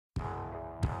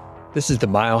This is the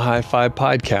Mile High Five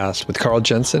podcast with Carl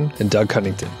Jensen and Doug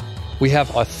Cunnington. We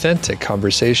have authentic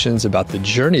conversations about the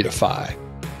journey to FI,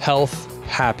 health,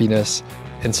 happiness,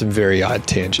 and some very odd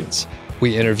tangents.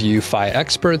 We interview FI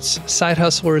experts, side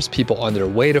hustlers, people on their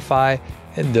way to FI,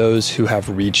 and those who have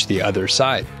reached the other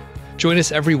side. Join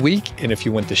us every week, and if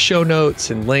you want the show notes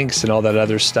and links and all that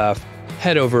other stuff,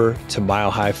 head over to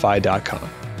milehighfi.com.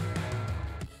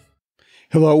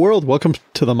 Hello, world. Welcome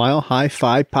to the Mile High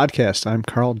Five podcast. I'm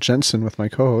Carl Jensen with my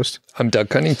co-host. I'm Doug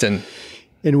Cunnington.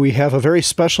 And we have a very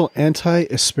special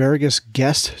anti-asparagus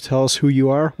guest. Tell us who you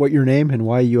are, what your name, and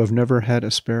why you have never had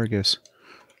asparagus.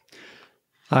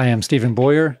 I am Stephen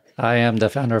Baughier. I am the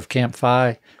founder of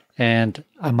CampFI, and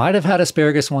I might have had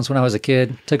asparagus once when I was a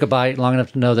kid. Took a bite long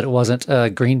enough to know that it wasn't a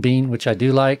green bean, which I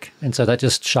do like, and so that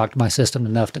just shocked my system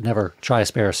enough to never try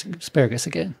asparagus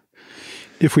again.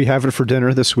 If we have it for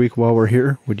dinner this week while we're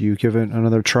here, would you give it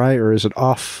another try, or is it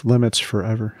off limits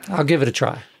forever? I'll give it a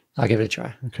try.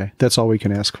 Okay. That's all we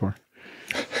can ask for.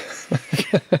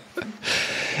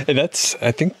 And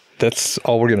I think that's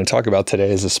all we're going to talk about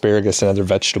today is asparagus and other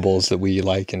vegetables that we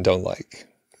like and don't like.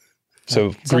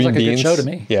 So Sounds green like beans. A good show to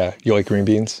me. Yeah. You like green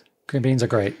beans? Green beans are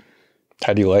great.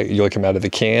 How do you like them out of the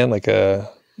can? Like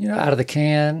out of the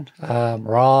can,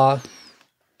 raw,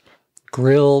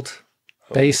 grilled,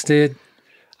 basted.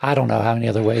 I don't know how many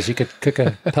other ways you could cook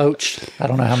a poached. I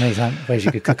don't know how many ways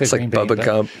you could cook a green bean. It's like Bubba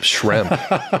Gump shrimp.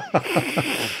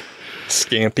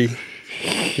 Scampi.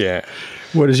 Yeah.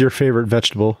 What is your favorite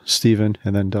vegetable, Stephen,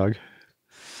 and then Doug?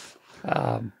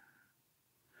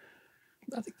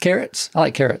 Carrots. I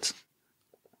like carrots.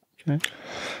 Okay.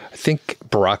 I think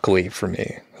broccoli for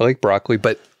me. I like broccoli,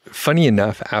 but funny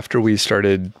enough, after we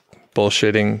started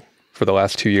bullshitting for the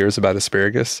last 2 years about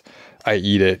asparagus, I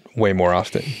eat it way more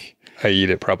often. I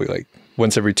eat it probably like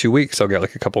once every 2 weeks. I'll get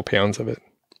like a couple pounds of it.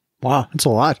 Wow, that's a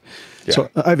lot. Yeah. So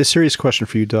I have a serious question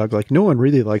for you, Doug. Like, no one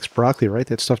really likes broccoli, right?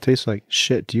 That stuff tastes like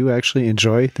shit. Do you actually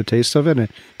enjoy the taste of it? And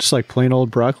just like plain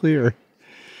old broccoli, or?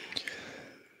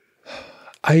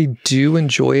 I do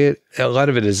enjoy it. A lot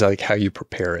of it is like how you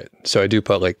prepare it. So I do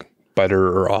put like butter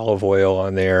or olive oil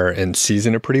on there and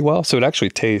season it pretty well. So it actually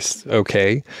tastes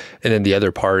okay. And then the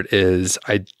other part is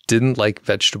I didn't like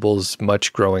vegetables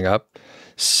much growing up.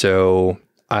 So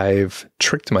I've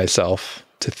tricked myself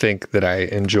to think that I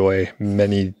enjoy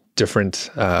many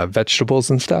different vegetables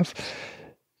and stuff.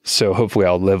 So hopefully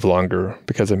I'll live longer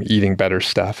because I'm eating better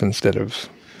stuff instead of,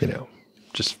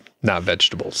 just not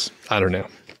vegetables. I don't know.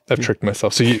 I've tricked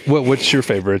myself. So what's your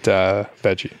favorite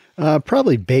veggie?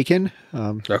 Probably bacon.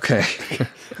 Okay.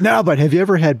 No, but have you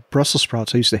ever had Brussels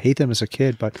sprouts? I used to hate them as a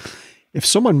kid, but if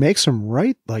someone makes them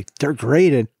right, like they're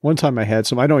great. And one time I had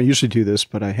some, I don't usually do this,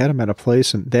 but I had them at a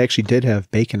place and they actually did have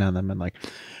bacon on them and like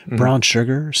brown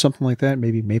sugar or something like that.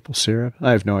 Maybe maple syrup.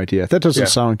 I have no idea. That doesn't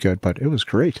sound good, but it was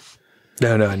great.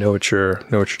 No, I know what you're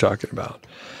talking about.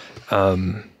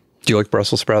 Do you like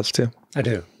Brussels sprouts too? I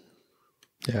do.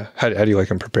 Yeah. How do you like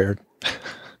them prepared?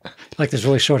 Like there's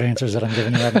really short answers that I'm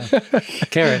giving you right now.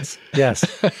 Carrots. Yes.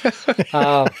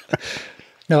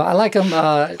 No, I like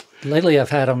them. Lately I've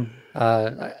had them,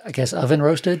 I guess, oven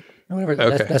roasted or whatever.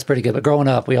 Okay. That's pretty good. But growing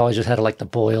up, we always just had like the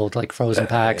boiled, like frozen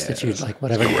packs that you like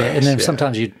whatever you get. And then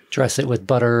sometimes you dress it with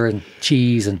butter and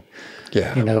cheese. And,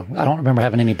 I don't remember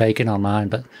having any bacon on mine,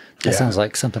 but that sounds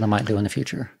like something I might do in the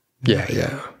future.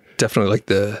 Yeah. Definitely like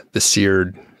the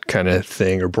seared kind of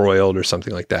thing or broiled or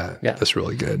something like that. Yeah. That's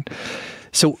really good.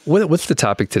 So what's the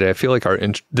topic today? I feel like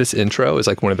this intro is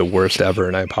like one of the worst ever,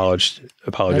 and I apologize.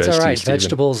 That's all right. To you, Stephen.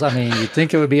 Vegetables, I mean, you'd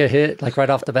think it would be a hit like right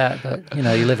off the bat, but you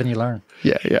live and you learn.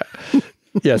 Yeah.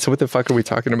 Yeah, so what the fuck are we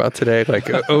talking about today? Like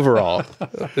overall,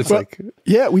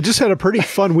 we just had a pretty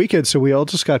fun weekend. So we all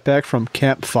just got back from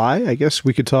CampFI. I guess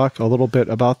we could talk a little bit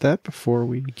about that before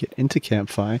we get into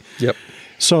CampFI. Yep.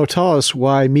 So tell us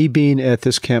why me being at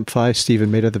this CampFI,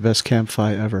 Stephen, made it the best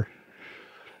CampFI ever.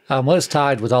 Well, it's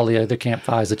tied with all the other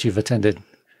CampFIs that you've attended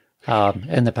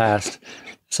in the past.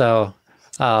 So,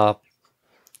 we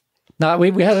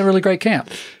had a really great camp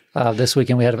this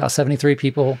weekend. We had about 73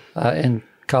 people in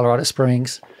Colorado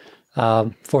Springs.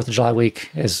 4th of July week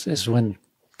is when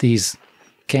these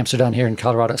camps are done here in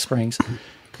Colorado Springs.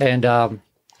 And it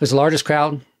was the largest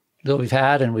crowd that we've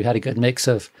had, and we had a good mix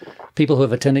of people who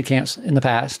have attended camps in the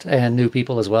past and new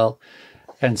people as well.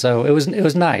 And so it was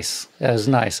nice. It was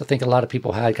nice. I think a lot of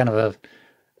people had kind of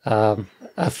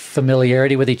a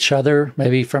familiarity with each other,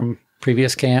 maybe from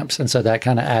previous camps, and so that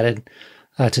kind of added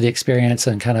to the experience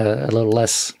and kind of a little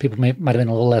less. People might have been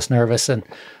a little less nervous, and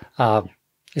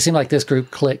it seemed like this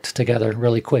group clicked together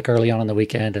really quick early on in the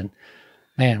weekend. And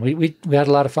man, we had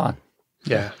a lot of fun.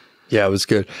 Yeah, it was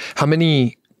good. How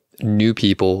many new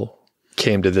people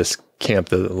came to this camp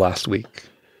the last week?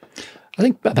 I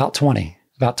think about 20.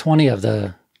 About 20 of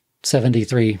the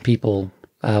 73 people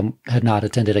had not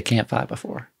attended a CampFI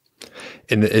before.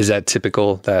 And is that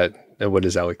typical that, what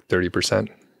is that, like 30%?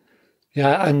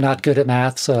 Yeah, I'm not good at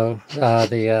math, so I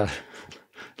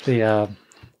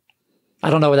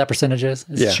don't know what that percentage is.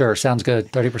 Sure, sounds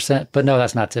good, 30%. But no,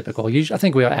 that's not typical. Usually, I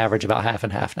think we average about half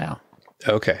and half now.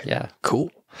 Okay. Yeah.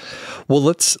 Cool. Well,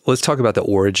 let's talk about the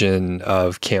origin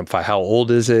of CampFI. How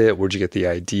old is it? Where'd you get the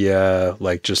idea?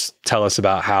 Like, just tell us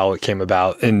about how it came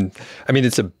about. And I mean,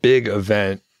 it's a big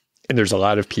event, and there's a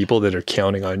lot of people that are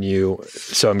counting on you.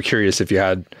 So I'm curious if you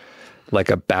had like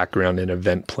a background in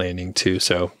event planning too.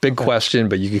 So big question,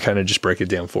 but you could kind of just break it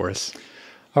down for us.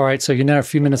 All right. So a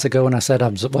few minutes ago when I said I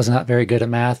was not very good at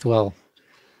math, well,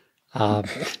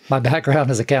 my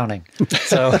background is accounting.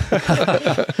 So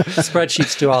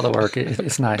spreadsheets do all the work.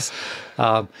 It's nice.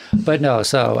 But no,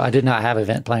 so I did not have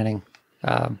event planning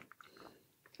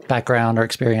background or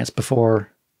experience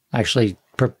before actually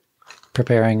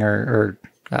preparing or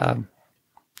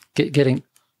getting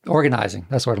organizing.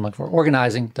 That's what I'm looking for.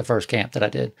 Organizing the first camp that I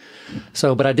did.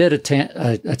 So, but I did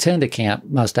attend a camp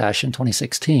Mustache in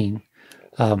 2016.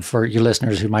 For your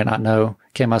listeners who might not know,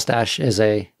 Camp Mustache is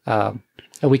a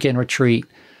weekend retreat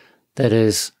that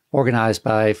is organized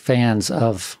by fans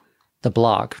of the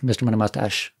blog, Mr. Money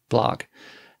Mustache blog.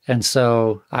 And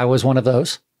so I was one of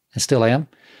those and still am.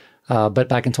 But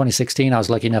back in 2016, I was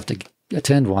lucky enough to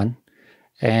attend one.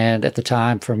 And at the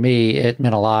time, for me, it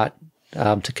meant a lot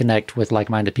to connect with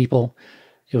like-minded people.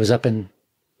 It was up in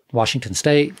Washington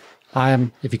State.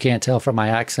 If you can't tell from my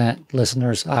accent,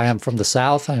 listeners, I am from the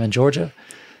South. I'm in Georgia.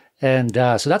 And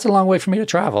so that's a long way for me to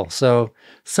travel. So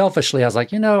selfishly, I was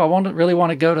like, I really want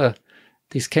to go to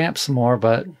these camps more,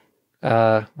 but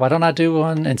why don't I do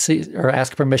one and see or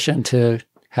ask permission to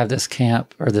have this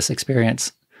camp or this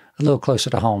experience a little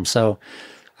closer to home? So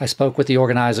I spoke with the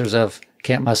organizers of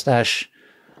Camp Mustache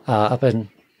up in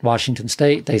Washington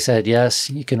State. They said, yes,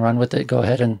 you can run with it. Go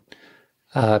ahead and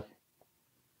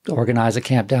organize a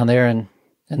camp down there in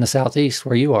the Southeast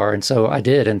where you are. And so I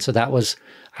did. And so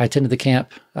I attended the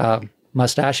camp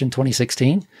Mustache in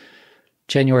 2016.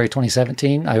 January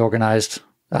 2017, I organized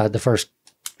the first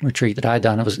retreat that I had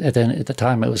done. It was at the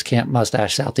time it was Camp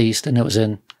Mustache Southeast, and it was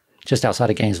just outside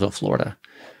of Gainesville, Florida.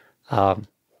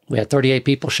 We had 38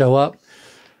 people show up.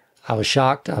 I was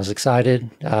shocked. I was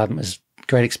excited. It was a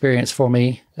great experience for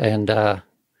me. And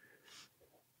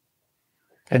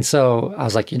so I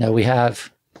was like, we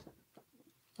have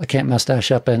a Camp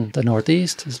Mustache up in the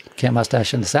Northeast, Camp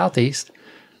Mustache in the Southeast.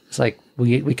 It's like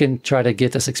we can try to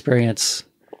get this experience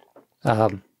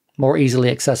more easily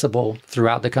accessible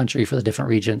throughout the country for the different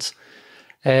regions.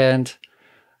 And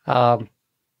the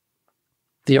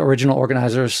original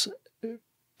organizers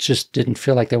just didn't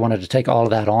feel like they wanted to take all of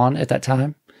that on at that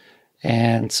time.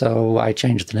 And so I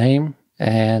changed the name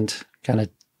and kind of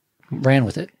ran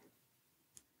with it.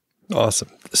 Awesome.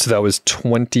 So that was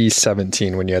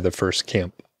 2017 when you had the first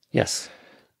camp. Yes.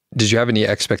 Did you have any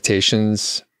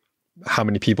expectations how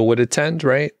many people would attend,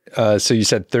 right? So you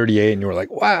said 38 and you were like,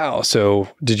 wow. So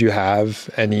did you have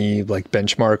any like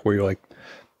benchmark where you're like,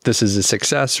 this is a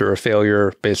success or a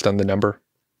failure based on the number?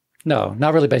 No,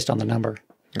 not really based on the number.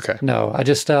 Okay. No, I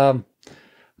just,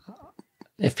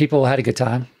 if people had a good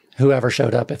time, whoever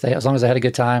showed up, as long as they had a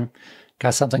good time,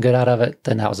 got something good out of it,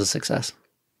 then that was a success.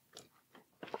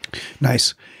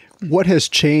 Nice. What has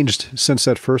changed since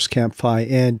that first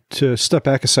CampFI? And to step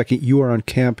back a second, you are on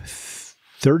camp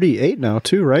 38 now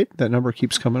too, right? That number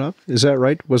keeps coming up. Is that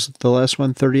right? Was the last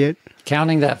one 38?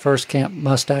 Counting that first Camp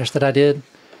Mustache that I did,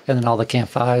 and then all the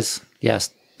CampFIs,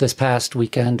 yes. This past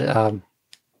weekend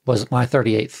was my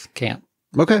 38th camp.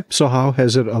 Okay. So how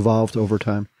has it evolved over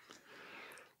time?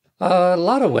 A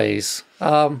lot of ways.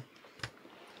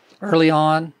 Early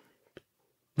on,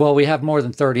 well, we have more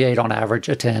than 38 on average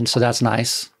attend, so that's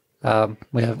nice.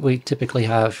 We typically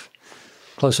have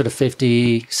closer to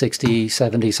 50, 60,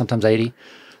 70, sometimes 80.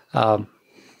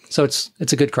 So it's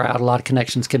a good crowd. A lot of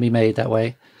connections can be made that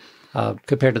way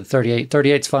compared to the 38.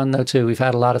 38's fun, though, too. We've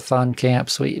had a lot of fun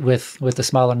camps with the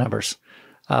smaller numbers.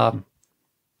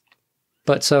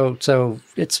 But so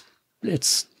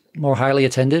it's more highly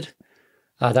attended.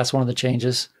 That's one of the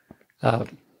changes.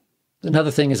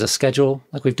 Another thing is a schedule.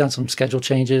 Like we've done some schedule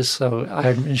changes. So I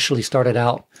initially started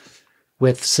out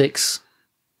with 6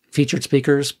 featured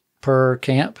speakers per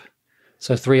camp.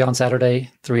 So 3 on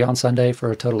Saturday, 3 on Sunday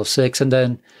for a total of 6. And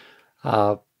then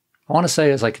I want to say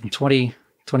it was like in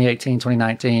 2018,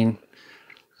 2019,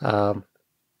 one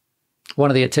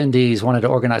of the attendees wanted to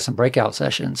organize some breakout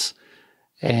sessions.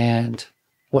 And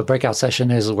what breakout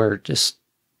session is where just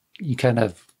you kind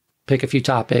of pick a few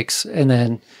topics, and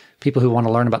then people who want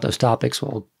to learn about those topics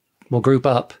will group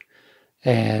up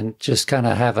and just kind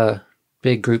of have a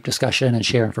big group discussion and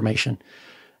share information.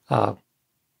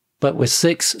 But with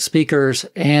 6 speakers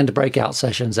and breakout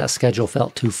sessions, that schedule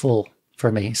felt too full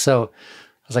for me. So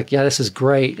I was like, yeah, this is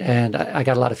great. And I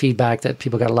got a lot of feedback that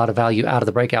people got a lot of value out of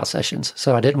the breakout sessions.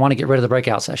 So I didn't want to get rid of the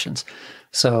breakout sessions.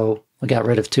 So we got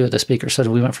rid of 2 of the speakers. So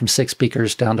we went from 6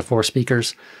 speakers down to 4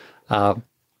 speakers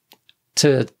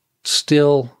to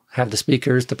still have the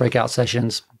speakers, the breakout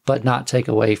sessions, but not take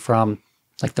away from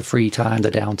like the free time, the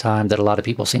downtime that a lot of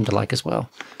people seem to like as well.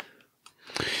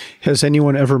 Has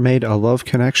anyone ever made a love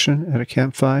connection at a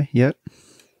CampFI yet?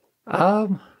 I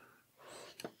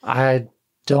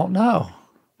don't know.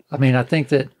 I mean, I think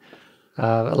that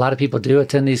a lot of people do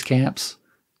attend these camps,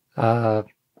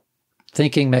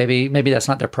 thinking maybe that's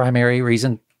not their primary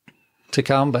reason to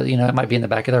come, but it might be in the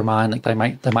back of their mind, like they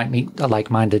might meet a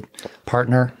like-minded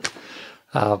partner.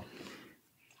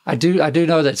 I do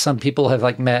know that some people have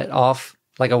like met off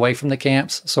like away from the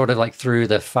camps, sort of like through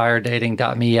the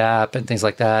firedating.me app and things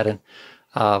like that. And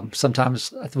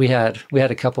sometimes we had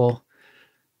a couple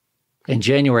in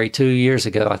January 2 years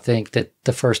ago. I think that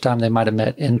the first time they might have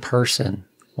met in person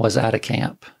was at a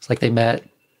camp. It's like they met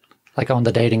like on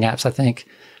the dating apps, I think,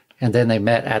 and then they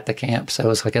met at the camp. So it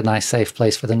was like a nice, safe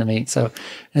place for them to meet. So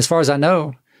as far as I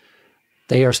know,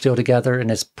 they are still together,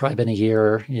 and it's probably been a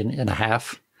year and a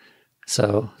half.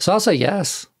 So I'll say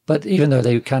yes. But even though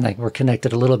they kind of were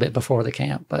connected a little bit before the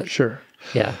camp, but Sure.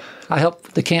 Yeah,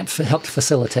 the camp helped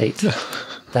facilitate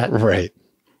that. Right.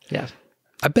 Yeah.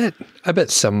 I bet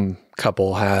some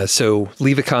couple has. So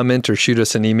leave a comment or shoot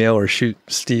us an email or shoot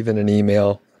Steven an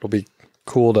email. It'll be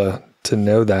cool to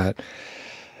know that.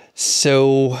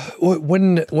 So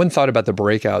one thought about the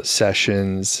breakout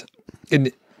sessions,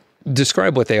 and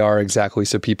describe what they are exactly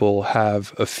so people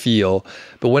have a feel.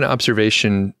 But one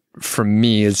observation from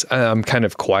me is I'm kind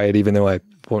of quiet, even though I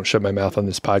won't shut my mouth on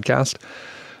this podcast.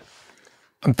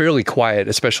 I'm fairly quiet,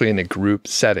 especially in a group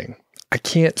setting. I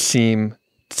can't seem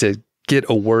to get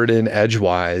a word in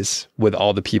edgewise with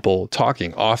all the people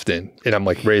talking often. And I'm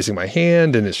like raising my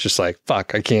hand, and it's just like,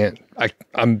 fuck, I can't. I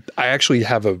actually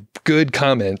have a good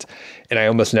comment, and I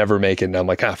almost never make it. And I'm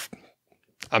like,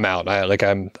 I'm out.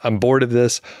 I'm bored of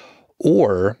this,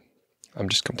 or I'm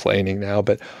just complaining now,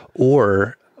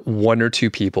 or 1 or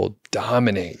 2 people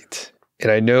dominate.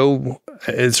 And I know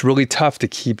it's really tough to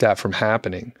keep that from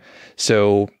happening.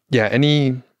 So yeah,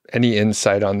 any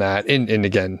insight on that? And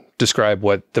again, describe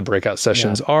what the breakout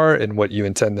sessions are and what you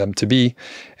intend them to be.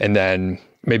 And then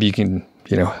maybe you can,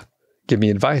 give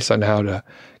me advice on how to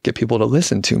get people to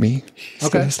listen to me.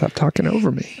 Okay. Stop talking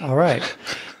over me. All right.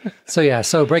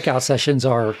 So breakout sessions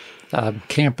are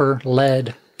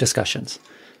camper-led discussions.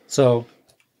 So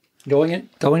going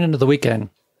into the weekend,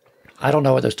 I don't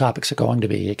know what those topics are going to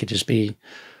be. It could just be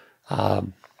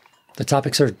the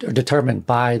topics are determined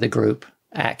by the group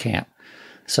at camp.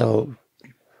 So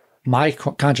my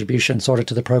contribution sort of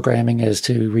to the programming is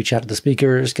to reach out to the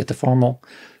speakers, get the formal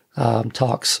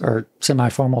talks or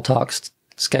semi-formal talks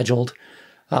scheduled.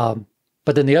 But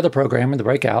then the other programming, the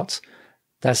breakouts,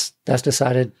 that's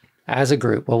decided as a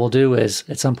group. What we'll do is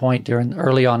at some point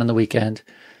early on in the weekend,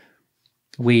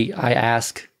 I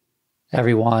ask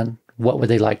everyone, what would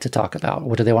they like to talk about?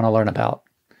 What do they want to learn about?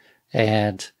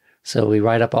 And so we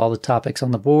write up all the topics on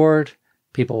the board.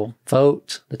 People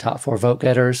vote, the top 4 vote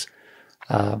getters.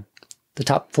 The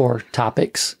top 4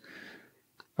 topics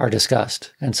are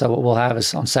discussed. And so what we'll have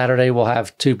is on Saturday, we'll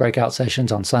have 2 breakout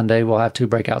sessions. On Sunday, we'll have 2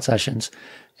 breakout sessions.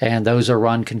 And those are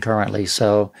run concurrently.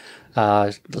 So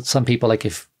some people, like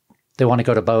if they want to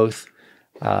go to both,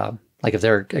 like if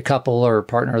they're a couple or a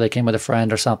partner, they came with a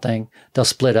friend or something, they'll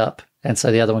split up. And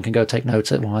so the other one can go take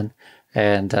notes at one.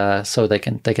 And so they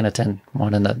can attend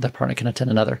one and the partner can attend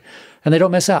another. And they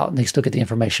don't miss out, and they still get the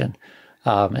information.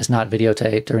 It's not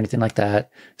videotaped or anything like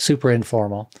that. Super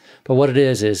informal. But what it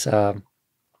is it's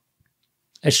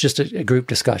just a group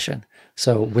discussion.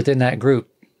 So within that group,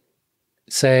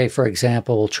 say, for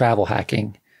example, travel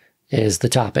hacking is the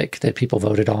topic that people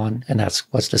voted on, and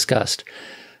that's what's discussed.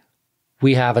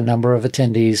 We have a number of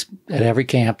attendees at every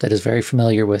camp that is very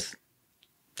familiar with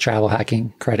travel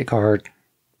hacking, credit card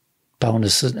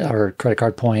bonuses or credit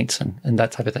card points and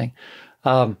that type of thing.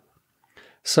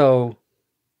 So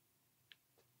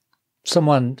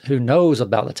someone who knows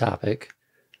about the topic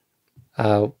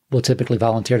will typically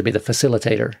volunteer to be the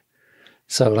facilitator.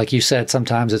 So like you said,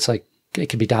 sometimes it's like it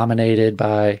can be dominated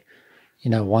by,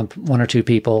 one or 2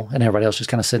 people and everybody else just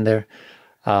kind of sitting there.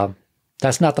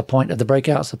 That's not the point of the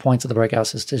breakouts. The points of the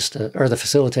breakouts is just or the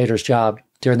facilitator's job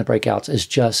during the breakouts is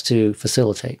just to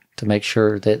facilitate, to make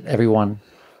sure that everyone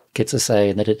gets a say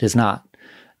and that it is not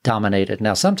dominated.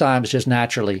 Now, sometimes just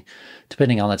naturally,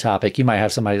 depending on the topic, you might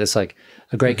have somebody that's like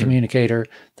a great communicator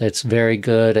that's very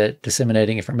good at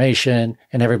disseminating information,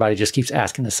 and everybody just keeps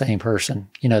asking the same person.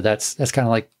 You know, that's kind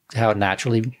of like how it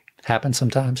naturally happens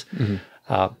sometimes.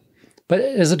 But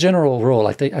as a general rule,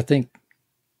 I think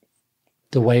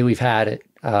the way we've had it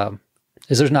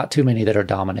is there's not too many that are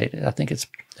dominated. I think it's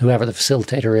whoever the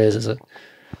facilitator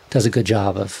does a good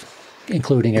job of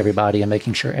including everybody and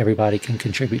making sure everybody can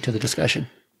contribute to the discussion.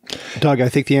 Doug, I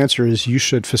think the answer is you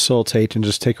should facilitate and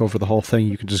just take over the whole thing.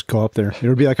 You can just go up there. It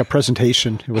would be like a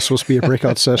presentation. It was supposed to be a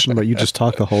breakout session, but you just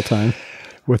talk the whole time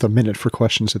with a minute for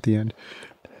questions at the end.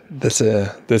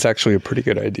 That's actually a pretty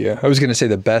good idea. I was going to say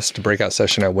the best breakout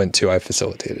session I went to, I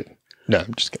facilitated. No,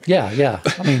 I'm just kidding. Yeah.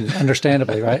 I mean,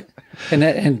 understandably, right?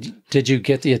 And did you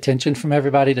get the attention from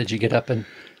everybody? Did you get up and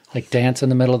like dance in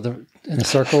the middle of in a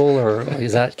circle, or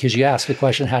is that because you asked the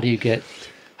question? How do you get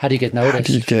noticed? How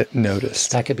do you get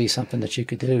noticed? That could be something that you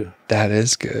could do. That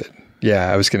is good.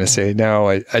 Yeah, I was going to say now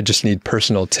I just need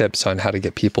personal tips on how to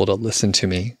get people to listen to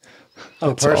me. Oh,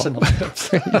 that's personal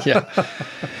tips.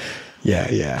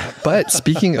 Yeah. But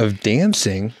speaking of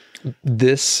dancing,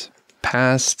 this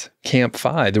past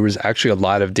CampFI, there was actually a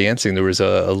lot of dancing. There was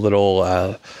a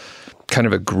little kind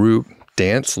of a group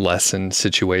dance lesson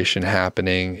situation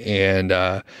happening.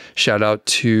 And shout out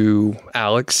to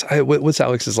Alex. What's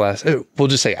Alex's last? We'll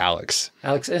just say Alex.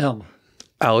 Alex M.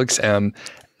 Alex M.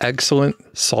 Excellent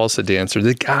salsa dancer.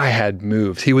 The guy had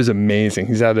moves. He was amazing.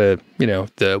 He's out of,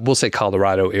 we'll say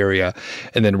Colorado area.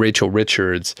 And then Rachel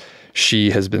Richards,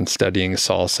 she has been studying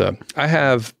salsa. I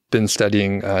have been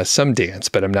studying some dance,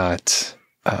 but I'm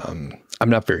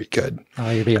not very good. Oh,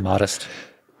 you're being modest.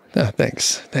 No,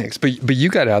 thanks. But you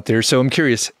got out there. So I'm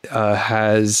curious,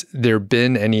 has there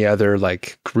been any other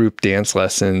like group dance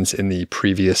lessons in the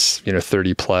previous,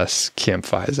 30 plus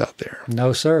CampFIs out there?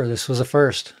 No, sir. This was a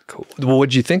first. Cool. Well,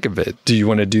 what'd you think of it? Do you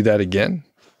want to do that again?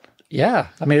 Yeah.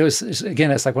 I mean, it's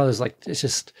like one of those, like, it's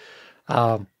just,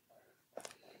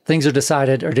 things are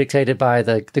decided or dictated by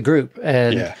the group.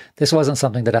 And this wasn't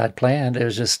something that I'd planned. It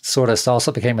was just sort of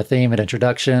salsa became a theme at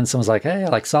introduction. Someone's like, hey, I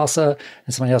like salsa.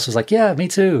 And somebody else was like, yeah, me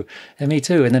too. And me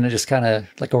too. And then it just kind of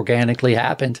like organically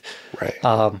happened. Right.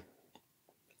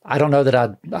 I don't know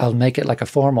that I'll make it like a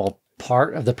formal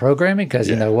part of the programming because,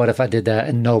 what if I did that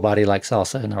and nobody likes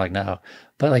salsa? And they're like, no.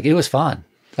 But like, it was fun.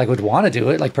 Like, would want to do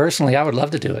it. Like, personally, I would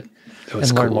love to do it.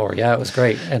 And learn more. Yeah, it was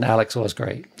great. And Alex was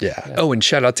great. Yeah. Oh, and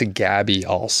shout out to Gabby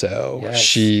also. Yes.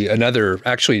 She, another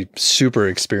actually super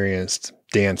experienced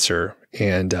dancer.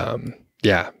 And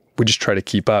we just try to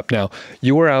keep up. Now,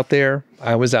 you were out there.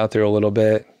 I was out there a little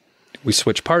bit. We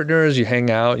switch partners. You hang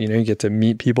out. You get to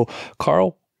meet people.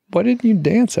 Carl, why didn't you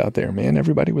dance out there, man?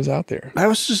 Everybody was out there.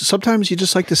 Sometimes you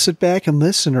just like to sit back and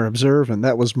listen or observe. And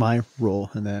that was my role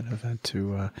in that event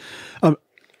too.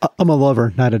 I'm a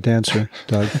lover, not a dancer,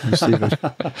 Doug. You see it.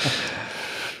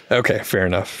 Okay, fair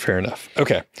enough.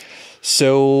 Okay,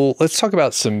 so let's talk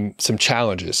about some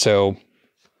challenges. So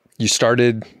you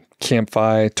started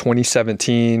CampFI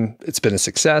 2017. It's been a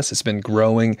success. It's been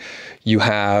growing. You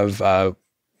have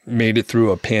made it through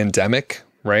a pandemic,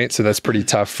 right? So that's pretty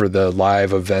tough for the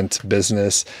live event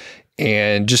business.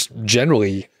 And just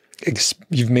generally,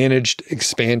 you've managed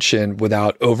expansion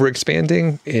without over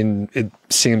expanding, and it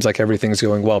seems like everything's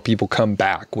going well. People come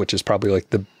back, which is probably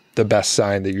like the best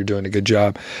sign that you're doing a good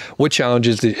job. What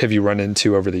challenges have you run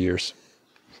into over the years?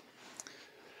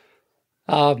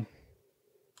 No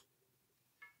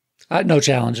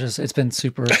challenges. It's been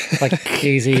super like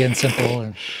easy and simple.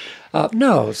 And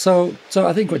no, so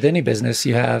I think with any business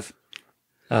you have,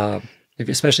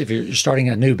 especially if you're starting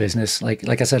a new business,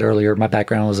 like I said earlier, my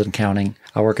background was in accounting.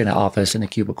 I work in an office, in a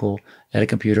cubicle, at a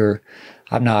computer.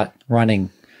 I'm not running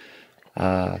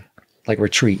like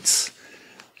retreats.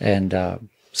 And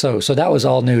so that was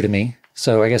all new to me.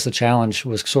 So I guess the challenge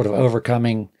was sort of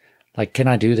overcoming, like, can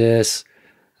I do this?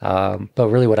 But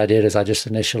really what I did is I just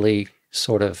initially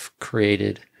sort of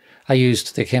I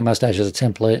used the Camp Mustache as a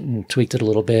template and tweaked it a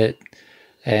little bit.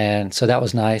 And so that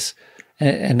was nice.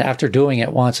 And after doing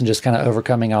it once and just kind of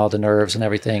overcoming all the nerves and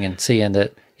everything and seeing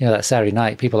that, that Saturday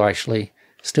night, people are actually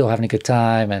still having a good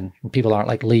time and people aren't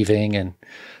like leaving. And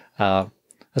I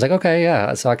was like, okay,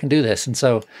 yeah, so I can do this. And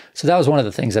so that was one of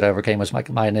the things that I overcame was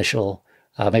my initial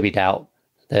maybe doubt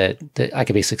that I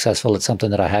could be successful at something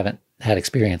that I haven't had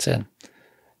experience in.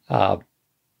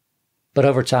 But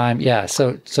over time, yeah,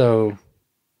 so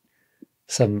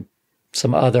some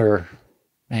other,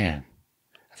 man,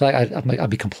 I feel like I'd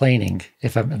be complaining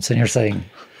if I'm sitting here saying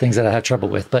things that I have trouble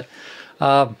with. But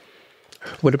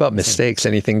What about mistakes?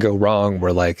 Anything go wrong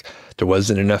where like there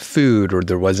wasn't enough food or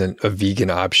there wasn't a vegan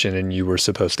option and you were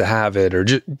supposed to have it, or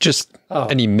just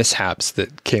any mishaps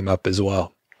that came up as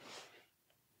well?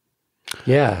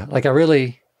 Yeah, like there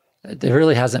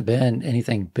really hasn't been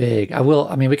anything big. I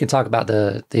mean, we can talk about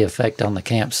the effect on the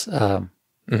camps, the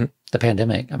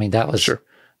pandemic. I mean, that was a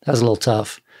little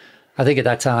tough. I think at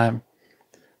that time,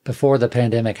 before the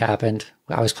pandemic happened,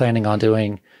 I was planning on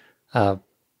doing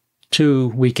 2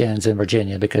 weekends in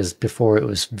Virginia, because before it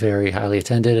was very highly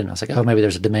attended, and I was like, oh, maybe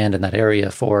there's a demand in that area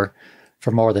for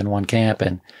more than one camp.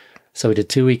 And so we did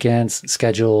 2 weekends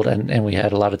scheduled, and we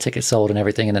had a lot of tickets sold and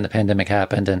everything. And then the pandemic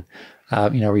happened, and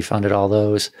refunded all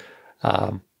those.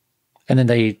 And then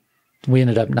we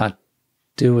ended up not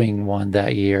doing one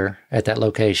that year at that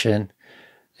location.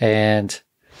 And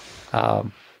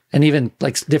even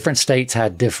like different states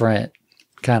had different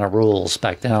kind of rules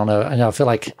back then. I don't know. I feel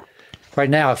like right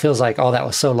now it feels like all that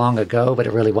was so long ago, but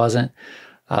it really wasn't.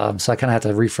 So I kind of had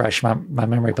to refresh my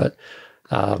memory. But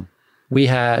we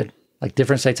had, like,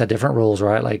 different states had different rules,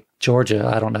 right? Like Georgia,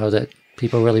 I don't know that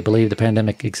people really believe the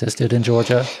pandemic existed in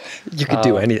Georgia. You could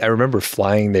do anything. I remember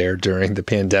flying there during the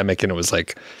pandemic, and it was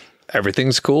like,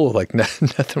 everything's cool. Like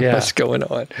nothing was going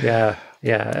on. Yeah.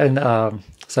 Yeah. And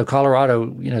so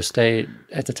Colorado, state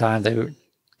at the time,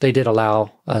 they did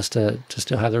allow us to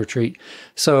still have the retreat.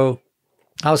 So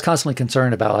I was constantly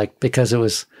concerned about, like, because it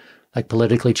was like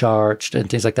politically charged and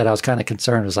things like that, I was kind of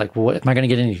concerned. It was like, what, am I going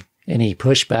to get any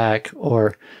pushback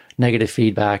or negative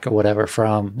feedback or whatever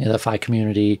from the FI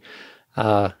community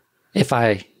if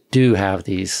I do have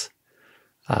these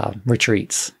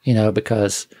retreats,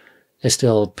 because it's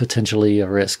still potentially a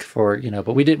risk for,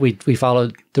 but we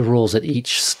followed the rules that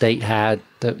each state had,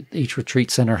 that each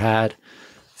retreat center had.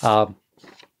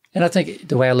 And I think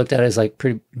the way I looked at it is like,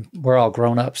 we're all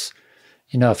grown-ups.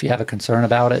 If you have a concern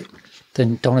about it,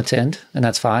 then don't attend, and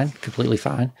that's fine, completely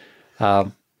fine.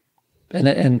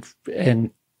 And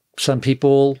some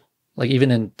people, like,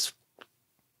 even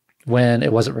when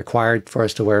it wasn't required for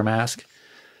us to wear a mask,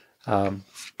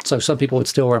 so some people would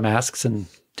still wear masks and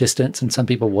distance, and some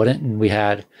people wouldn't. And we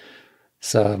had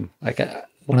some, like,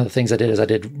 one of the things I did is I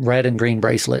did red and green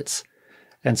bracelets.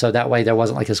 And so that way there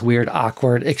wasn't like this weird,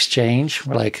 awkward exchange.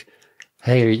 We're like,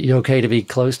 hey, are you okay to be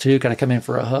close to? Can I come in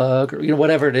for a hug? Or,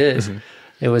 whatever it is. Mm-hmm.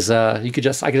 It was, I could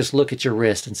just look at your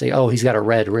wrist and say, oh, he's got a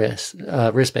red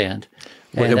wristband.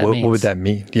 And what would that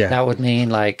mean? Yeah. That would mean,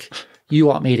 like, you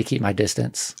want me to keep my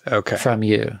distance from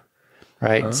you.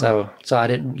 Right. Oh. So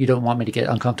you don't want me to get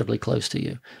uncomfortably close to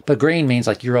you. But green means,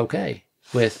 like, you're okay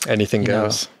with anything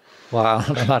goes. Well, I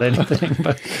don't know about anything,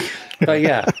 but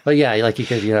yeah, like, you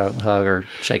could, hug or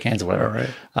shake hands or whatever,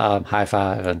 right. High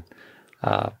five. And,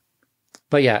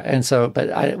 but yeah. And so,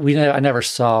 but I never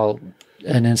saw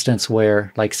an instance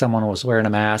where, like, someone was wearing a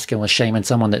mask and was shaming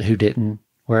someone who didn't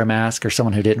wear a mask, or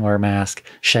someone who didn't wear a mask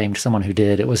shamed someone who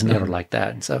did. It was never like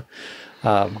that. And so,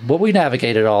 but we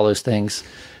navigated all those things,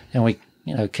 and we,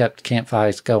 kept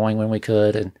CampFIs going when we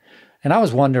could. And I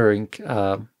was wondering,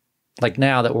 like,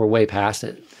 now that we're way past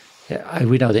it, I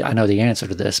know the answer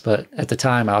to this, but at the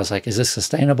time I was like, is this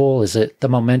sustainable? Is it the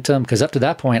momentum? Because up to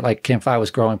that point, like, CampFI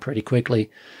was growing pretty quickly.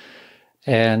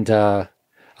 And I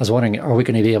was wondering, are we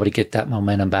going to be able to get that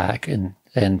momentum back and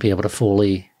be able to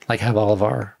fully, like, have all of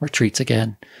our retreats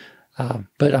again?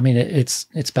 But I mean,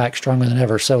 it's back stronger than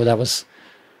ever. So this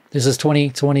is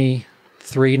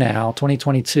 2023 now.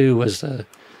 2022 was,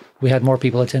 we had more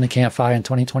people attending CampFI in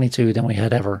 2022 than we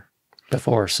had ever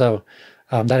before. So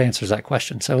that answers that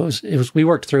question. So it was, we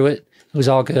worked through it. It was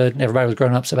all good. Everybody was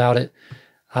grown-ups about it.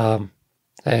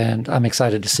 And I'm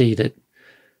excited to see that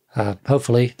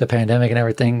hopefully the pandemic and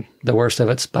everything, the worst of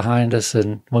it's behind us,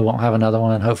 and we won't have another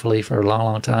one, hopefully, for a long,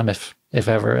 long time, if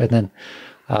ever. And then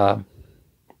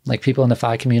like, people in the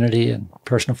FI community and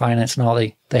personal finance and all,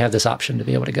 they have this option to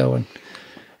be able to go and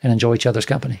enjoy each other's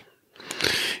company.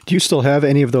 Do you still have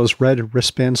any of those red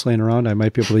wristbands laying around? I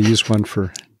might be able to use one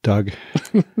for Doug.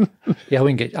 Yeah,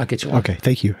 I'll get you one. Okay,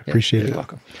 thank you. Yeah, appreciate it. You're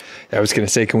welcome. I was going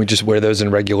to say, can we just wear those in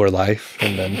regular life?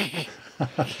 And then,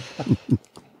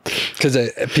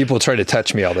 because people try to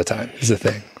touch me all the time is the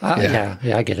thing. Yeah,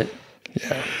 I get it.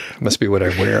 Yeah, must be what I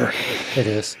wear. It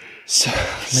is.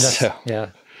 So yeah.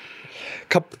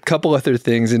 Couple other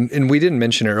things, and we didn't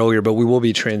mention it earlier, but we will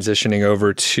be transitioning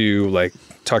over to, like,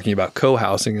 talking about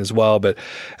co-housing as well. But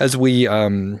as we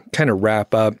kind of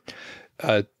wrap up,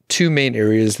 two main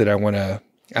areas that I want to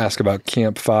ask about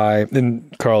CampFI,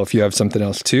 and Carl, if you have something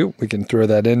else too, we can throw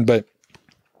that in. But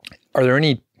are there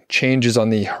any changes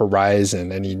on the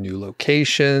horizon? Any new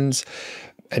locations?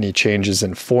 Any changes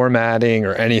in formatting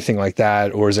or anything like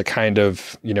that? Or is it kind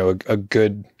of, a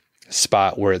good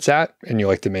spot where it's at and you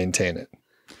like to maintain it.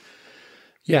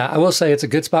 Yeah, I will say it's a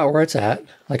good spot where it's at.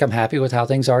 Like, I'm happy with how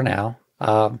things are now.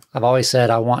 I've always said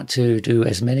I want to do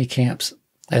as many camps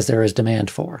as there is demand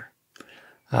for.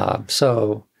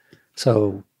 So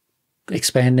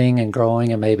expanding and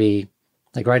growing, and maybe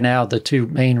like right now, the two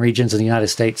main regions in the United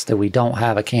States that we don't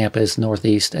have a camp is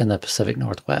Northeast and the Pacific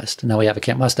Northwest. And now we have a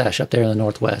Camp Mustache up there in the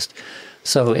Northwest.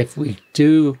 So if we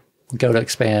do go to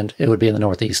expand, it would be in the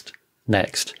Northeast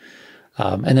next.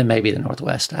 And then maybe the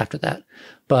Northwest after that.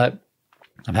 But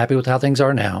I'm happy with how things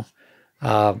are now.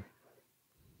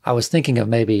 I was thinking of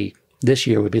maybe this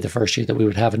year would be the first year that we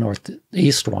would have a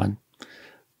Northeast one,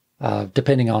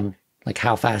 depending on like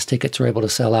how fast tickets were able to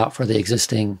sell out for the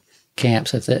existing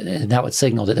camps, and that would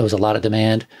signal that there was a lot of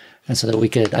demand, and so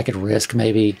that I could risk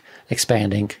maybe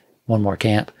expanding one more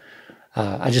camp.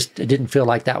 It didn't feel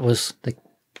like that was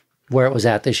where it was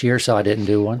at this year, so I didn't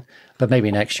do one. But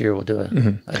maybe next year we'll do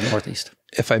a Northeast.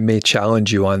 If I may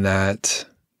challenge you on that,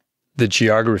 the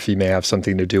geography may have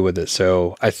something to do with it.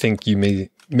 So I think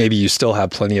maybe you still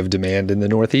have plenty of demand in the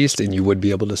Northeast and you would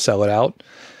be able to sell it out.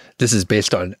 This is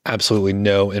based on absolutely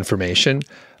no information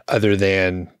other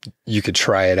than you could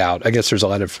try it out. I guess there's a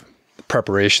lot of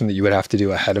preparation that you would have to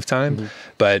do ahead of time,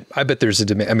 but I bet there's a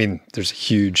demand. I mean, there's a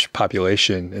huge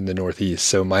population in the Northeast.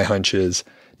 So my hunch is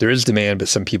there is demand, but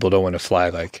some people don't want to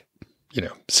fly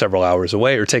several hours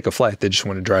away or take a flight. They just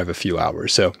want to drive a few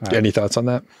hours. So any thoughts on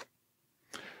that?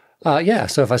 Yeah.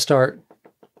 So if I start,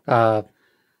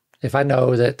 if I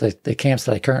know that the camps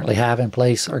that I currently have in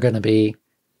place are going to be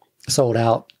sold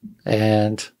out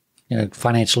and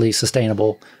financially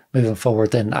sustainable moving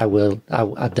forward, then I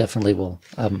definitely will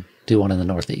do one in the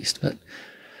Northeast. But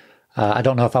I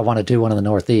don't know if I want to do one in the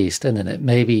Northeast, and then it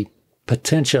maybe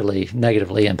potentially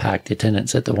negatively impact the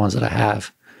attendance at the ones that I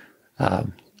have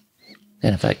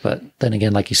in effect. But then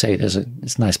again, like you say, it's a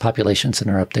nice population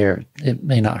center up there. It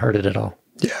may not hurt it at all.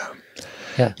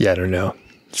 Yeah. I don't know.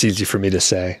 It's easy for me to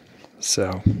say.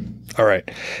 So, all right.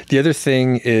 The other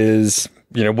thing is,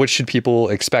 what should people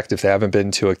expect if they haven't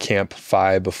been to a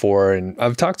CampFI before? And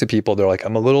I've talked to people, they're like,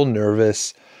 I'm a little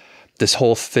nervous. This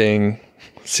whole thing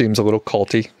seems a little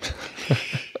culty.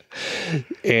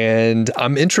 And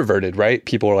I'm introverted, right?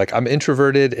 People are like, I'm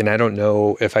introverted and I don't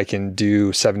know if I can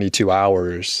do 72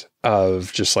 hours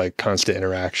of just like constant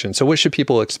interaction. So what should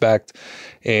people expect?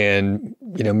 And,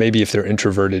 maybe if they're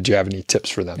introverted, do you have any tips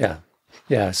for them?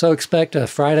 Yeah. So expect a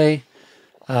Friday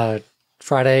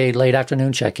late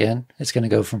afternoon check-in. It's going to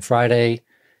go from Friday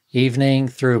evening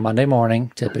through Monday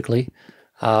morning, typically.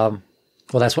 Well,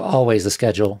 that's always the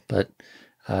schedule, but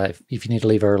if you need to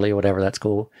leave early or whatever, that's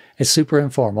cool. It's super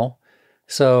informal.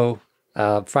 So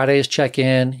Friday is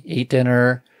check-in, eat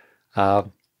dinner,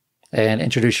 and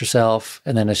introduce yourself,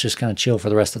 and then it's just kind of chill for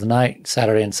the rest of the night.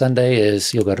 Saturday and Sunday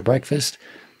is you'll go to breakfast.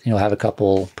 You'll have a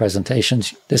couple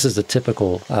presentations. This is the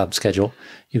typical schedule.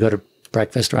 You go to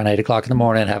breakfast around 8 o'clock in the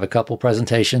morning, have a couple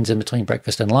presentations in between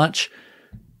breakfast and lunch.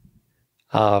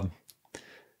 And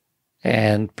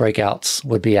breakouts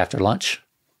would be after lunch.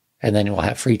 And then you'll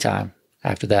have free time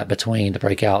after that between the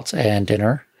breakouts and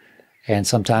dinner. And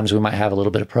sometimes we might have a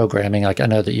little bit of programming. Like I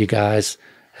know that you guys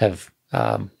have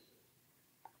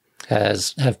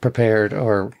prepared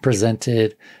or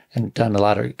presented and done a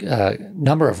lot of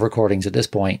number of recordings at this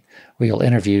point where you'll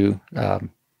interview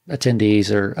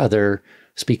attendees or other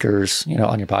speakers,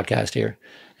 on your podcast here.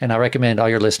 And I recommend all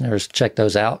your listeners check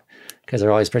those out because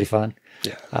they're always pretty fun.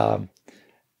 Yeah.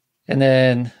 And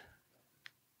then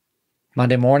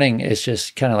Monday morning is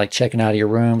just kind of like checking out of your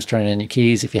rooms, turning in your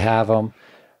keys if you have them,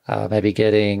 maybe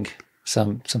getting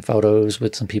some photos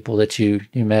with some people that you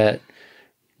met,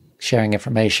 sharing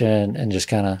information, and just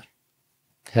kind of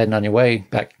heading on your way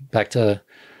back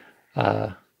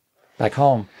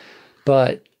home.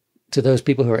 But to those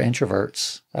people who are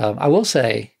introverts, I will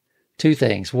say two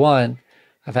things. One,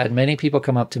 I've had many people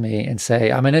come up to me and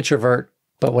say, I'm an introvert,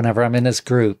 but whenever I'm in this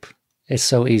group, it's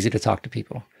so easy to talk to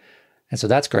people. And so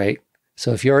that's great.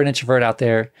 So if you're an introvert out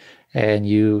there and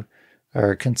you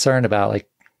are concerned about like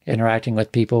interacting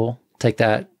with people, take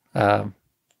that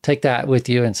with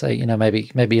you and say,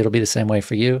 maybe it'll be the same way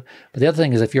for you. But the other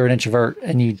thing is if you're an introvert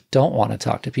and you don't want to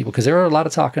talk to people, because there are a lot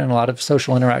of talking and a lot of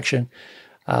social interaction,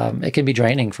 it can be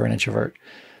draining for an introvert.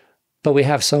 But we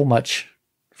have so much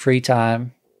free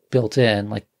time built in,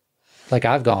 like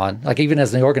I've gone, like even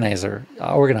as the organizer,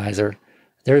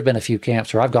 there have been a few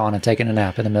camps where I've gone and taken a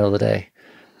nap in the middle of the day.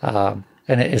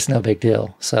 And it's no big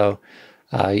deal. So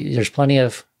there's plenty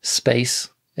of space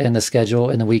in the schedule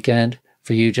in the weekend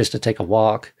for you just to take a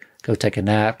walk, go take a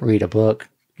nap, read a book,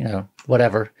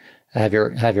 whatever. Have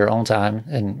your own time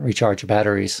and recharge your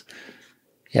batteries.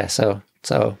 Yeah, so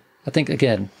I think,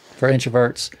 again, for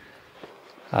introverts,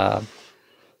 I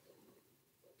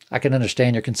can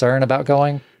understand your concern about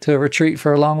going to a retreat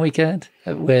for a long weekend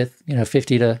with,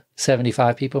 50 to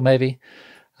 75 people maybe.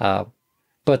 But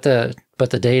the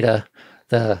data,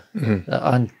 the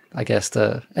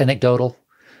anecdotal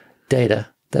data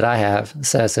that I have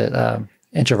says that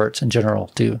introverts in general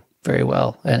do very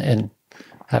well and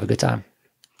have a good time.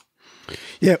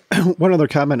 Yeah. One other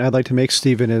comment I'd like to make,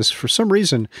 Stephen, is for some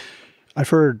reason, I've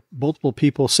heard multiple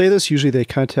people say this. Usually they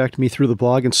contact me through the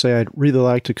blog and say, I'd really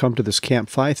like to come to this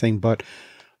CampFI thing, but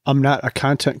I'm not a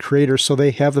content creator. So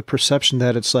they have the perception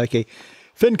that it's like a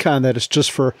FinCon, that it's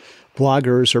just for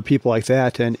bloggers or people like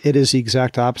that. And it is the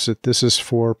exact opposite. This is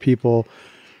for people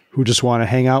who just want to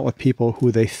hang out with people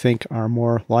who they think are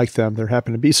more like them. There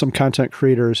happen to be some content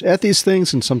creators at these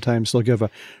things, and sometimes they'll give a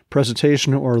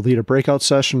presentation or lead a breakout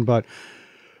session, but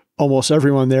almost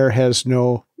everyone there has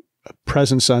no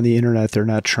presence on the internet. They're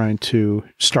not trying to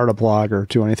start a blog or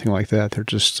do anything like that. They're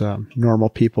just normal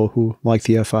people who like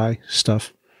the FI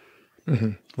stuff.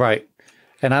 Mm-hmm. Right.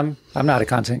 And I'm not a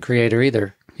content creator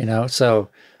either, so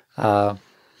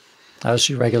I was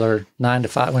your regular 9 to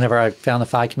 5. Whenever I found the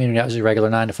FI community, I was your regular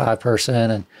 9 to 5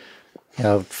 person,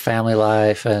 and family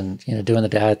life, and doing the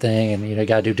dad thing, and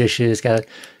got to do dishes,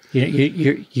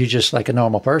 you're just like a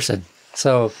normal person.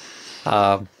 So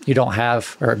you don't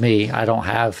have, or me, I don't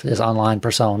have this online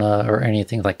persona or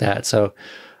anything like that. So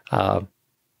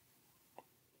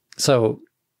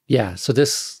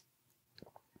this,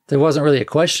 there wasn't really a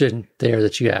question there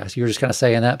that you asked. You were just kind of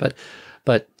saying that,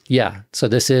 but yeah, so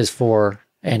this is for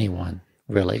anyone,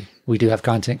 really. We do have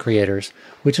content creators,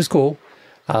 which is cool.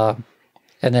 But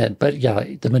yeah,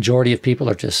 the majority of people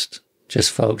are just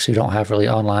folks who don't have really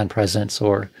online presence,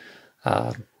 or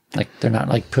they're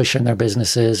not pushing their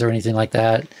businesses or anything like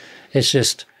that. It's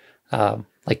just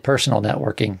personal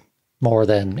networking more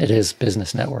than it is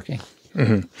business networking.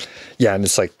 Mm-hmm. Yeah. And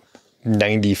it's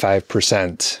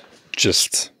 95%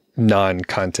 just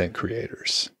non-content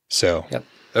creators. So, yep.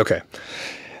 Okay.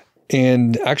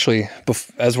 And actually,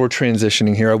 as we're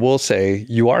transitioning here, I will say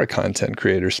you are a content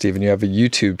creator, Stephen. You have a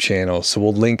YouTube channel, so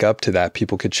we'll link up to that.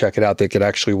 People could check it out. They could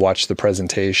actually watch the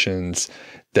presentations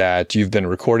that you've been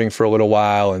recording for a little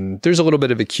while. And there's a little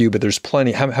bit of a queue, but there's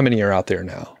plenty. How many are out there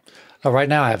now? Right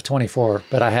now I have 24,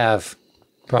 but I have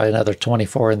probably another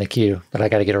 24 in the queue that I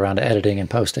got to get around to editing and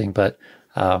posting. But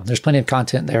there's plenty of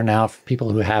content there now for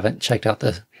people who haven't checked out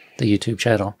the YouTube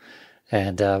channel.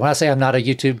 And when I say I'm not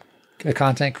a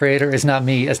content creator, it's not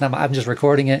me. I'm just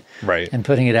recording it, right, and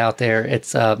putting it out there.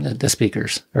 It's the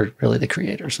speakers are really the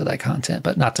creators of that content,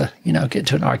 but not to get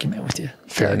into an argument with you.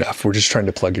 Fair enough. We're just trying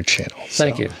to plug your channel.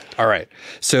 Thank you. All right.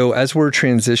 So as we're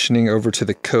transitioning over to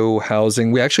the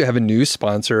co-housing, we actually have a new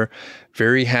sponsor.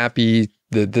 Very happy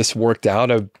that this worked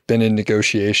out. I've been in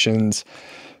negotiations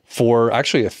for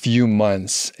actually a few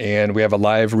months, and we have a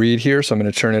live read here. So I'm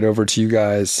going to turn it over to you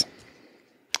guys.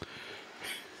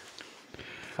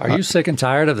 Are you sick and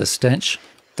tired of the stench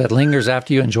that lingers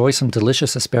after you enjoy some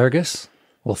delicious asparagus?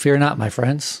 Well, fear not, my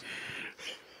friends.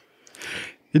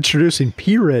 Introducing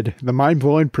PeeRid, the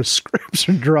mind-blowing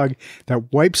prescription drug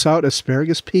that wipes out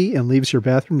asparagus pee and leaves your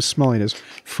bathroom smelling as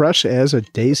fresh as a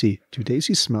daisy. Do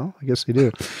daisies smell? I guess they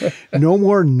do. No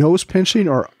more nose pinching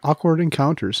or awkward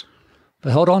encounters.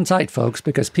 But hold on tight, folks,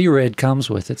 because PeeRid comes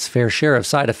with its fair share of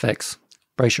side effects.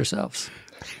 Brace yourselves.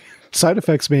 Side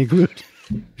effects may include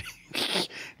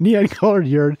neon-colored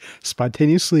urine,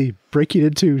 spontaneously breaking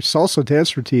into salsa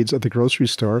dance routines at the grocery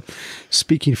store,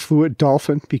 speaking fluent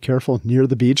dolphin, be careful, near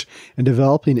the beach, and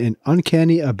developing an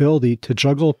uncanny ability to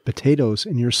juggle potatoes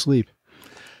in your sleep.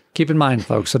 Keep in mind,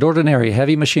 folks, that ordinary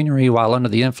heavy machinery while under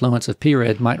the influence of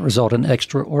PeeRid might result in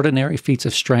extraordinary feats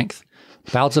of strength,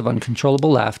 bouts of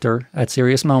uncontrollable laughter at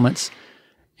serious moments,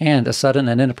 and a sudden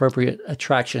and inappropriate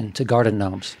attraction to garden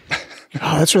gnomes.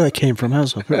 Oh, that's where that came from. I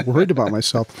was a bit worried about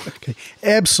myself. Okay,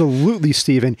 absolutely,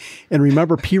 Stephen. And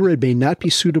remember, PeeRid may not be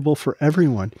suitable for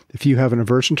everyone. If you have an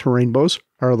aversion to rainbows,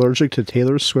 are allergic to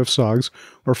Taylor Swift songs,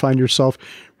 or find yourself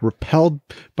repelled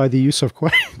by the use of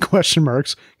question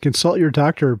marks, consult your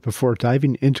doctor before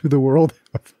diving into the world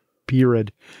of PeeRid.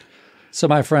 So,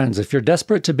 my friends, if you're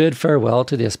desperate to bid farewell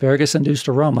to the asparagus-induced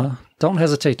aroma, don't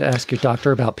hesitate to ask your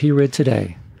doctor about PeeRid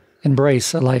today.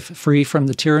 Embrace a life free from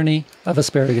the tyranny of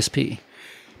asparagus pee.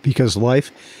 Because life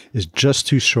is just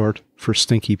too short for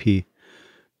stinky pee.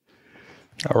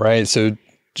 All right. So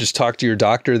just talk to your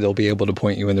doctor. They'll be able to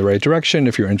point you in the right direction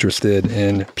if you're interested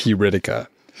in PeeRidica.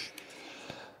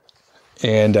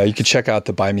 And you can check out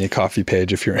the Buy Me a Coffee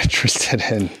page if you're interested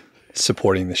in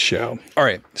supporting the show. All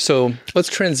right. So let's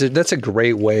transition. That's a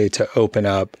great way to open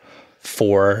up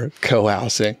for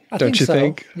co-housing, don't you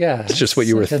think? Yeah. It's just what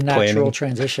you were like a planning. natural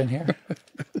transition here.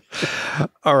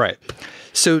 All right.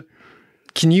 So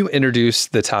can you introduce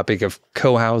the topic of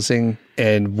co-housing,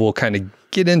 and we'll kind of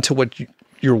get into what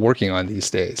you're working on these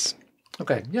days?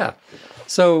 Okay. Yeah.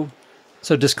 So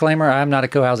disclaimer, I'm not a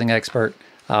co-housing expert.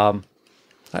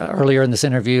 Earlier in this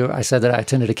interview, I said that I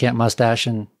attended a Camp Mustache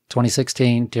in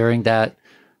 2016. During that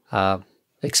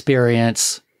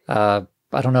experience, I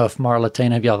don't know if Marla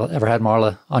Taner, have y'all ever had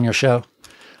Marla on your show?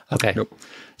 Okay. Nope.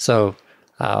 So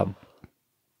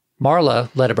Marla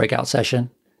led a breakout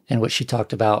session in which she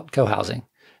talked about co-housing.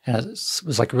 And it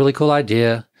was like a really cool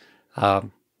idea.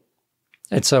 And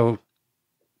so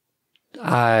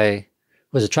I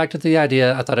was attracted to the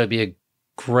idea. I thought it'd be a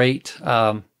great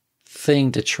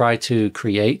thing to try to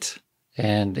create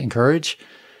and encourage.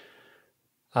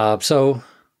 So,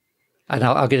 and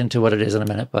I'll get into what it is in a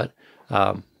minute, but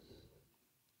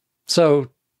so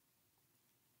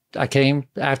I came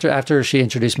after she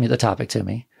introduced the topic to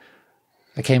me.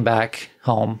 I came back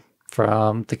home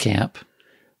from the camp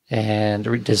and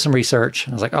did some research.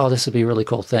 And I was like, oh, this would be a really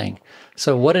cool thing.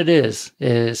 So what it is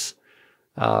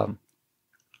the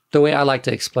way I like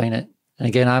to explain it. And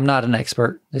again, I'm not an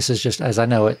expert. This is just as I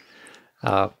know it.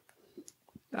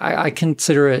 I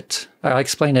consider it, I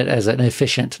explain it as an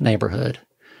efficient neighborhood.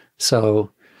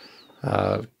 So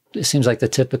it seems like the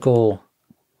typical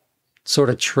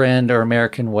sort of trend or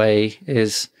American way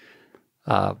is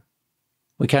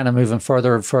we kind of moving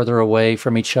further and further away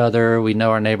from each other. We know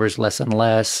our neighbors less and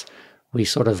less. We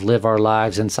sort of live our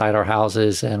lives inside our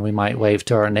houses, and we might wave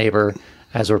to our neighbor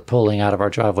as we're pulling out of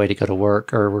our driveway to go to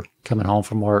work, or we're coming home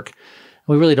from work.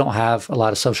 We really don't have a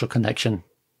lot of social connection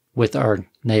with our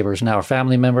neighbors. Now, our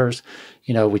family members,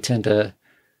 we tend to,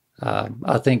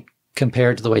 I think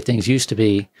compared to the way things used to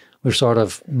be, we've sort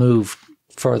of moved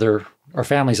further. Our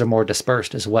families are more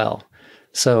dispersed as well.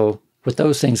 So with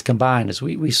those things combined, is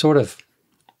we sort of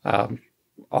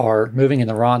are moving in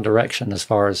the wrong direction as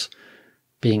far as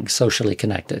being socially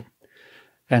connected.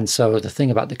 And so the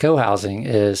thing about the co-housing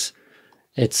is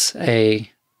it's a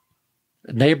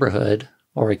neighborhood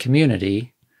or a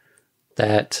community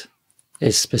that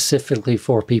is specifically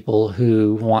for people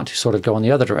who want to sort of go in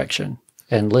the other direction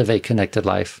and live a connected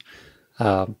life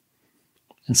and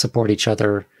support each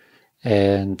other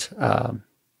and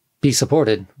be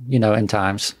supported, in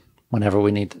times whenever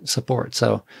we need support.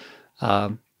 So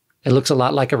it looks a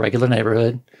lot like a regular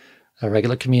neighborhood, a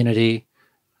regular community.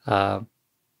 It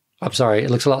looks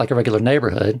a lot like a regular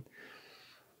neighborhood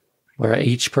where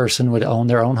each person would own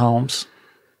their own homes.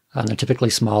 They're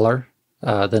typically smaller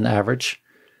than average.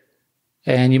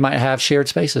 And you might have shared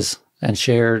spaces and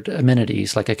shared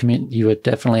amenities, like you would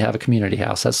definitely have a community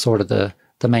house. That's sort of the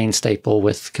main staple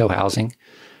with co-housing,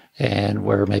 and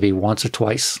where maybe once or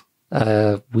twice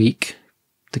a week,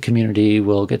 the community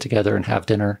will get together and have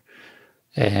dinner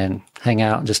and hang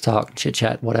out and just talk, chit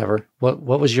chat, whatever. What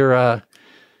was your,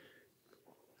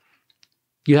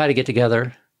 you had to get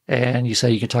together and you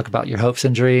say you can talk about your hopes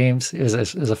and dreams. It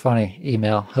was a funny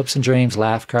email, hopes and dreams,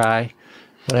 laugh, cry,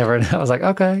 whatever. And I was like,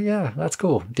 okay, yeah, that's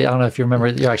cool. I don't know if you remember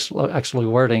your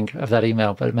actual wording of that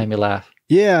email, but it made me laugh.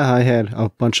 Yeah, I had a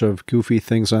bunch of goofy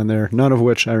things on there, none of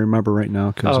which I remember right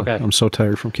now because I'm so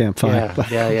tired from CampFI.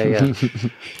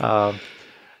 Yeah.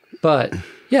 But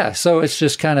yeah, so it's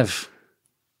just kind of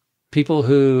people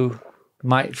who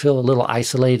might feel a little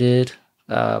isolated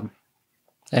and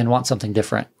want something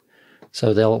different.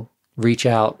 So they'll reach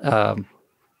out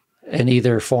and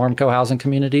either form co-housing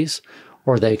communities,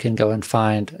 or they can go and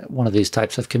find one of these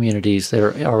types of communities that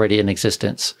are already in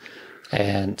existence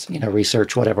and,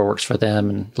 research whatever works for them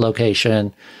and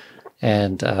location.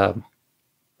 And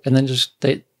then just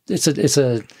it's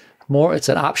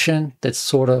an option that's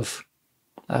sort of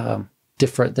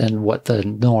different than what the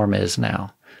norm is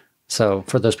now. So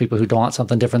for those people who don't want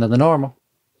something different than the normal,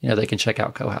 they can check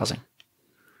out co-housing.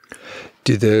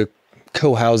 Do the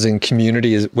co-housing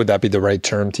community, would that be the right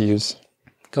term to use?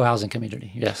 Co-housing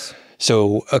community, yes.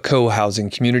 So a co-housing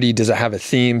community, does it have a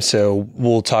theme? So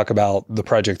we'll talk about the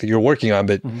project that you're working on,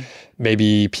 but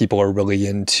maybe people are really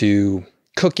into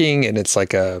cooking and it's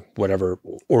like a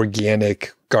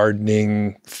organic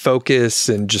gardening focus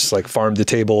and just like farm to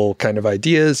table kind of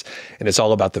ideas. And it's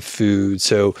all about the food.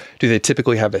 So do they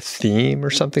typically have a theme or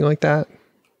something like that?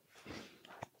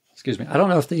 Excuse me. I don't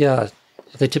know if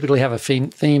they typically have a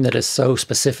theme that is so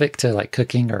specific to like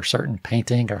cooking or certain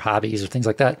painting or hobbies or things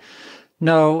like that.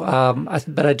 No,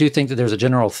 but I do think that there's a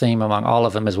general theme among all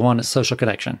of them. Is one, is social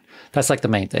connection. That's like the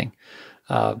main thing.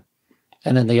 And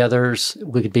then the others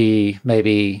would be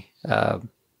maybe a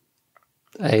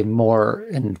more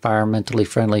environmentally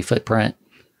friendly footprint.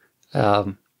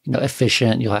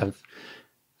 efficient. You'll have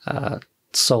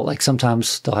like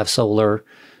sometimes they'll have solar,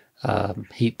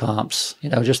 heat pumps,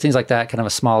 just things like that, kind of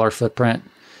a smaller footprint.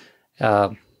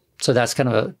 So that's kind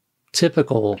of a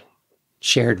typical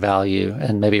shared value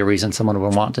and maybe a reason someone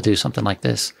would want to do something like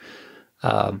this.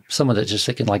 Someone that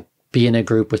just can like be in a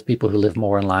group with people who live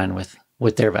more in line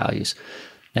with their values.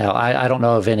 Now, I don't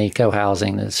know of any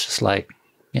co-housing that's just like,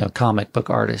 comic book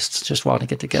artists just want to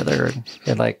get together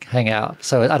and like hang out.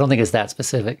 So I don't think it's that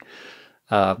specific.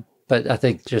 But I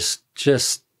think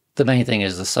just the main thing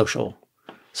is the social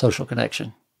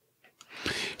connection.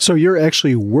 So you're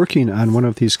actually working on one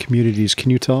of these communities.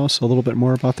 Can you tell us a little bit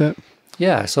more about that?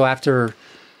 Yeah. So after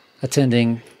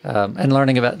attending and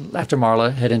learning after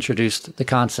Marla had introduced the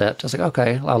concept, I was like,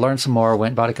 okay, I'll learn some more.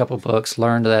 Went and bought a couple of books,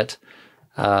 learned that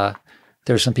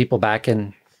there's some people back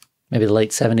in maybe the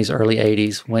late 70s, early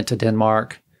 80s, went to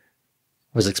Denmark,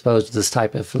 was exposed to this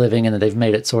type of living, and they've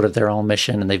made it sort of their own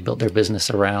mission, and they've built their business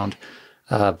around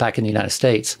back in the United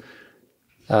States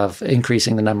of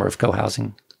increasing the number of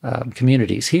co-housing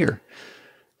communities here.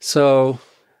 So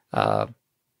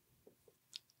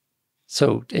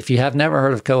if you have never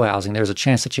heard of co-housing, there's a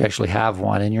chance that you actually have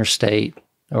one in your state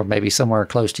or maybe somewhere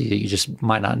close to you. You just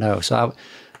might not know. So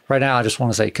right now, I just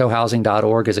want to say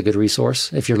cohousing.org is a good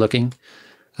resource if you're looking.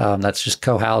 That's just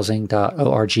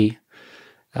cohousing.org.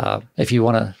 If you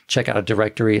want to check out a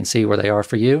directory and see where they are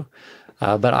for you.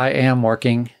 But I am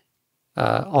working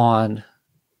on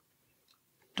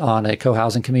a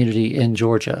co-housing community in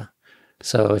Georgia.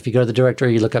 So if you go to the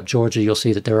directory, you look up Georgia, you'll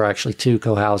see that there are actually 2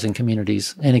 co-housing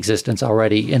communities in existence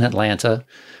already in Atlanta.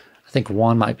 I think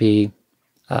one might be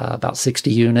about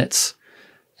 60 units.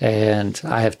 And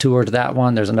I have toured that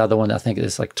one. There's another one that I think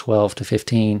is like 12 to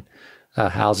 15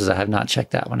 houses. I have not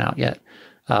checked that one out yet.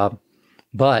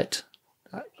 But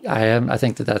I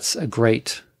think that that's a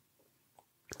great,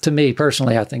 to me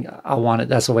personally, I think I want it.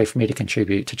 That's a way for me to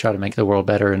contribute to try to make the world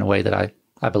better in a way that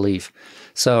I believe.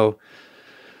 So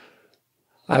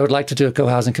I would like to do a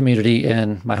co-housing community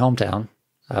in my hometown,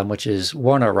 which is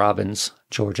Warner Robins,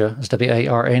 Georgia. It's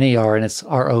Warner, and it's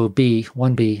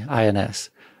ROB1BINS.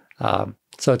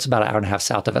 So it's about an hour and a half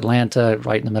south of Atlanta,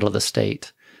 right in the middle of the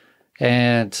state.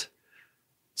 And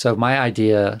so my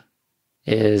idea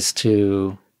is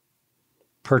to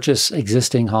purchase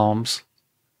existing homes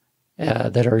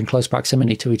that are in close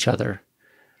proximity to each other.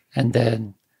 And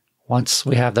then once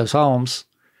we have those homes,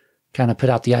 kind of put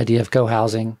out the idea of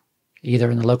co-housing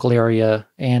either in the local area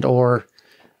or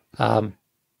it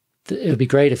would be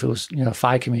great if it was,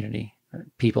 FI community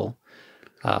people.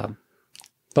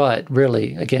 But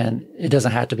really, again, it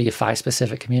doesn't have to be a FI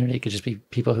specific community. It could just be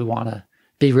people who want to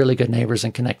be really good neighbors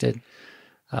and connected.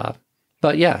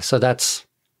 But yeah, so that's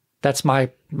my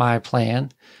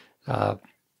plan. The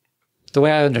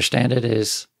way I understand it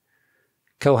is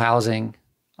co-housing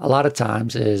a lot of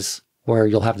times is where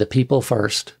you'll have the people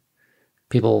first.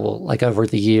 People will, like over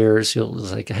the years, you'll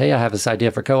like, hey, I have this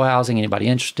idea for co-housing. Anybody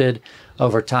interested?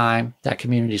 Over time, that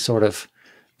community sort of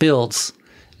builds.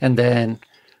 And then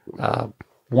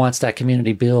once that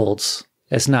community builds,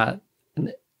 it's not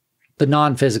the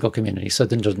non-physical community. So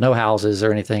then there's no houses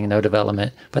or anything, no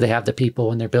development, but they have the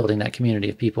people and they're building that community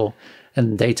of people.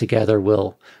 And they together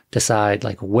will decide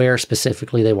like where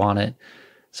specifically they want it.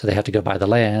 So they have to go buy the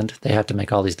land. They have to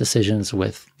make all these decisions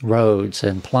with roads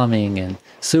and plumbing and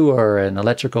sewer and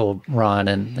electrical run.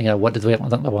 And, what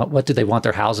do they want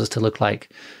their houses to look like?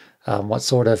 What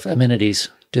sort of amenities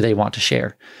do they want to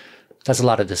share? That's a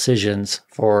lot of decisions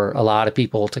for a lot of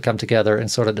people to come together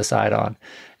and sort of decide on.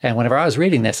 And whenever I was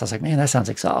reading this, I was like, man, that sounds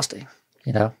exhausting,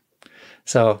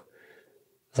 So I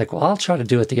was like, well, I'll try to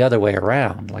do it the other way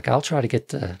around. Like I'll try to get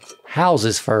the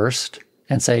houses first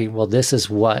and say, well, this is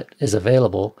what is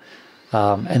available.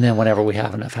 And then whenever we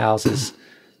have enough houses,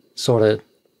 sort of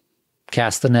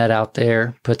cast the net out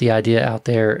there, put the idea out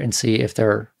there and see if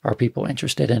there are people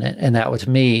interested in it. And that would, to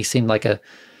me, seem like a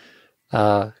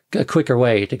quicker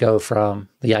way to go from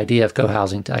the idea of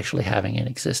co-housing to actually having it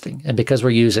existing. And because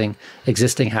we're using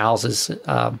existing houses,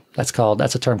 that's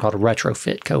a term called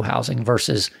retrofit co-housing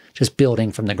versus just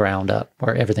building from the ground up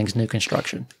where everything's new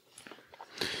construction.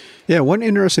 Yeah, one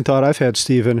interesting thought I've had,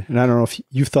 Stephen, and I don't know if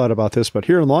you've thought about this, but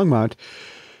here in Longmont,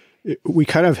 we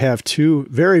kind of have 2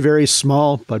 very, very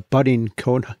small but budding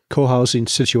co-housing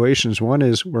situations. One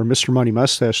is where Mr. Money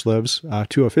Mustache lives.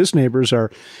 2 of his neighbors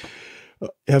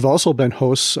have also been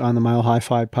hosts on the Mile High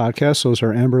Five podcast. Those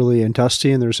are Amberly and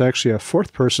Dusty, and there's actually a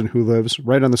 4th person who lives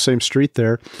right on the same street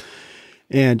there.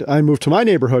 And I moved to my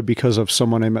neighborhood because of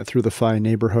someone I met through the FI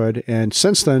neighborhood. And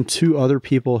since then, 2 other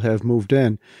people have moved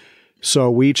in.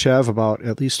 So we each have about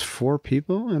at least 4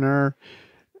 people in our,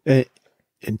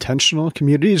 intentional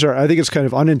communities, or I think it's kind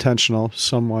of unintentional.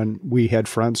 We had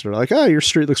friends that are like, oh, your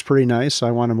street looks pretty nice.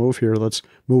 I want to move here. Let's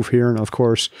move here. And of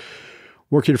course,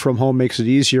 working from home makes it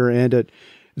easier. And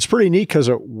it's pretty neat because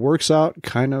it works out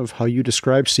kind of how you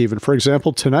described, Stephen. For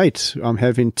example, tonight, I'm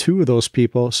having 2 of those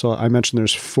people. So I mentioned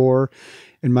there's 4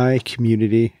 in my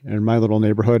community, in my little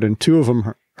neighborhood, and 2 of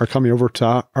them are coming over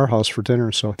to our house for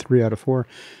dinner. So 3 out of 4,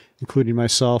 including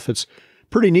myself. It's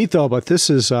pretty neat though, but this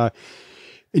is,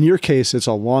 in your case, it's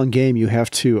a long game. You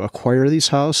have to acquire these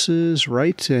houses,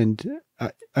 right? And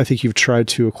I think you've tried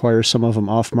to acquire some of them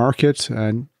off market.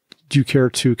 And do you care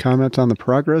to comment on the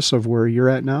progress of where you're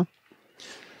at now?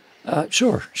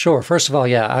 Sure. First of all,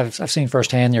 yeah, I've seen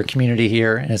firsthand your community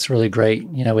here, and it's really great.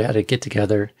 You know, we had a get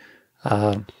together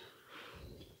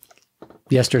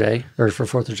yesterday or for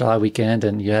 4th of July weekend,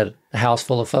 and you had a house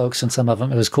full of folks, and some of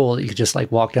them, it was cool that you could just like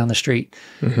walk down the street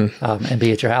and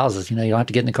be at your houses. You know, you don't have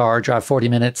to get in the car, drive 40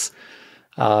 minutes.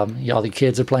 All the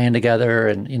kids are playing together,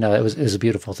 and, you know, it was a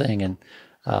beautiful thing. And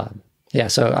yeah,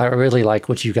 so I really like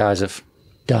what you guys have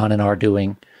done and are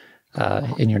doing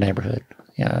in your neighborhood.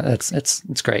 Yeah,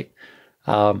 it's great.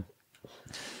 So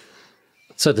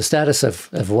the status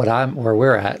of where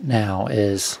we're at now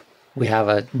is we have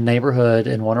a neighborhood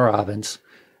in Warner Robins,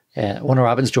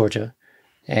 Georgia,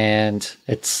 and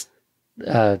it's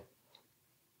a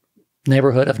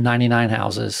neighborhood of 99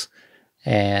 houses,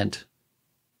 and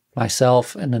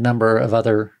myself and a number of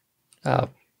other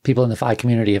people in the FI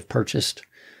community have purchased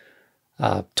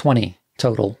 20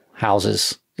 total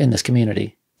houses in this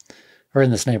community or in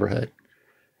this neighborhood.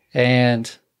 And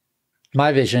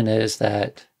my vision is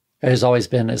that it has always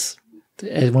been is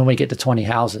when we get to 20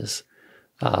 houses,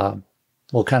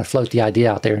 we'll kind of float the idea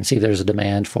out there and see if there's a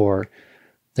demand for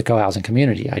the co-housing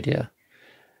community idea.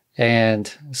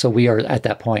 And so we are at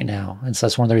that point now. And so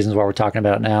that's one of the reasons why we're talking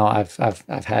about it now.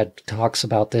 I've had talks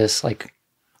about this, like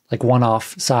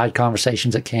one-off side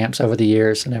conversations at camps over the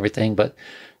years and everything. But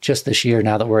just this year,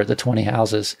 now that we're at the 20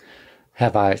 houses,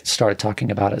 have I started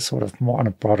talking about it sort of more on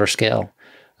a broader scale.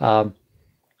 And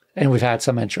we've had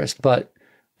some interest, but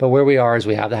where we are is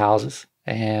we have the houses,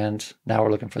 and now we're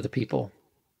looking for the people.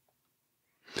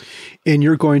 And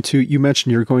you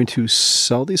mentioned you're going to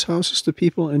sell these houses to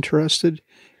people interested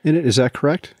in it. Is that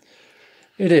correct?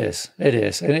 It is.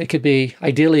 And it could be,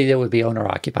 ideally, it would be owner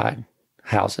occupied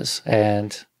houses.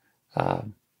 And,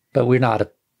 but we're not,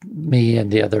 me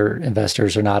and the other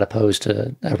investors are not opposed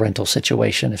to a rental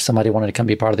situation. If somebody wanted to come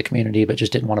be part of the community, but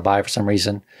just didn't want to buy for some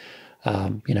reason,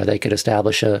 you know, they could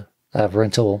establish a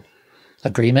rental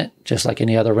agreement, just like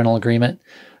any other rental agreement.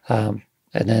 And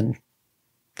then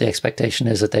the expectation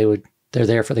is that they're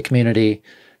there for the community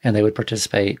and they would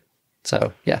participate.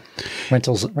 So yeah,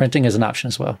 renting is an option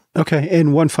as well. Okay.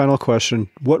 And one final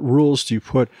question. What rules do you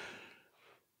put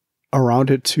around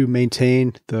it to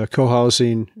maintain the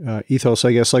co-housing ethos?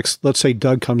 I guess, like, let's say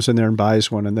Doug comes in there and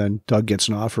buys one, and then Doug gets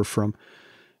an offer from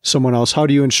someone else. How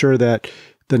do you ensure that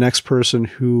the next person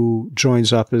who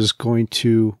joins up is going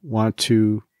to want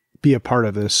to be a part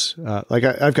of this? Like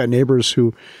I've got neighbors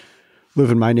who live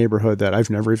in my neighborhood that I've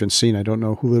never even seen. I don't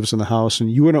know who lives in the house,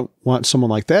 and you wouldn't want someone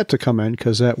like that to come in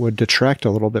because that would detract a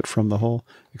little bit from the whole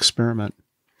experiment.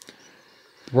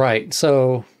 Right.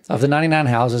 So of the 99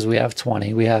 houses, we have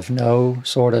 20. We have no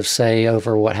sort of say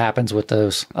over what happens with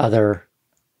those other,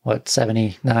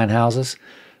 79 houses.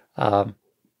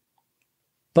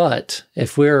 But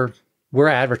if we're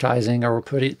advertising or we're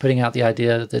putting out the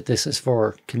idea that this is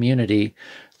for community,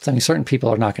 I mean, certain people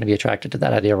are not going to be attracted to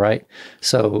that idea, right?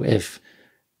 So if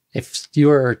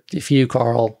you,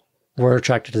 Carl, were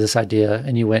attracted to this idea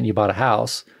and you went and you bought a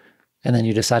house and then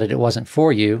you decided it wasn't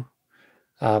for you,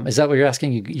 is that what you're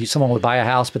asking? Someone would buy a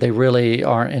house, but they really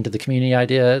aren't into the community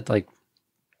idea? Like,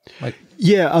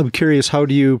 yeah, I'm curious. How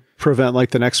do you prevent, like,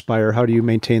 the next buyer? How do you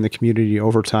maintain the community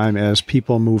over time as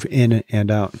people move in and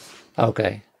out?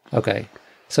 Okay.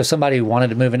 So somebody wanted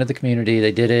to move into the community.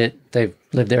 They did it. They've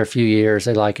lived there a few years.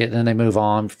 They like it. And then they move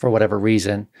on for whatever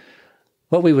reason.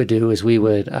 What we would do is we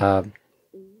would have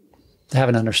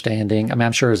an understanding. I mean,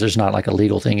 I'm sure there's not like a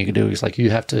legal thing you can do. It's like you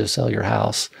have to sell your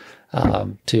house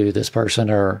to this person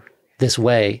or this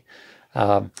way.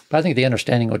 But I think the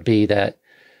understanding would be that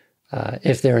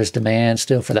if there is demand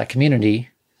still for that community,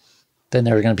 then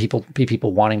there are going to be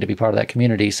people wanting to be part of that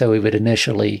community. So we would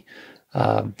initially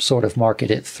sort of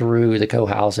market it through the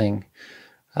co-housing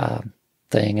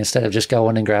thing instead of just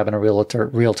going and grabbing a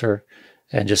realtor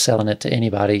and just selling it to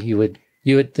anybody.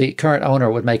 The current owner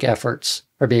would make efforts,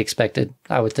 or be expected,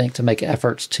 I would think, to make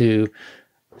efforts to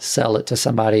sell it to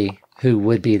somebody who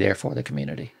would be there for the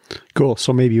community. Cool.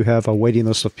 So maybe you have a waiting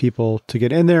list of people to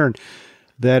get in there, and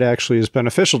that actually is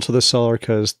beneficial to the seller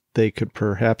because they could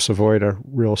perhaps avoid the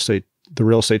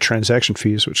real estate transaction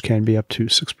fees, which can be up to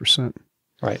 6%.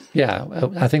 Right. Yeah.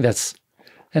 I think that's,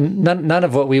 and none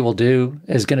of what we will do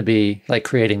is going to be like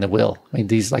creating the will. I mean,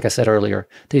 these, like I said earlier,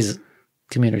 these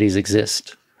communities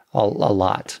exist a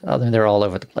lot. I mean, they're all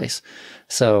over the place.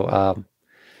 So,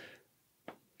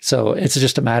 so it's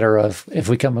just a matter of if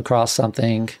we come across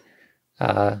something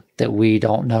that we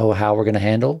don't know how we're going to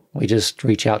handle, we just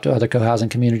reach out to other co-housing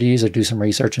communities or do some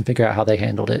research and figure out how they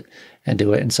handled it and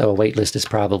do it. And so a wait list is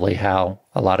probably how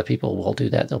a lot of people will do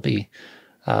that. They'll be,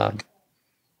 I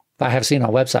have seen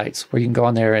on websites where you can go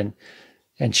on there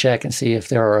and check and see if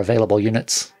there are available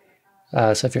units.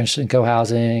 So if you're interested in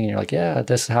co-housing and you're like, yeah,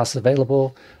 this house is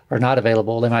available or not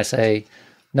available, they might say,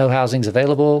 no housing's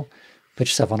available, put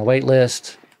yourself on a wait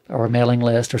list or a mailing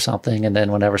list or something. And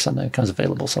then whenever something becomes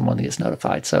available, someone gets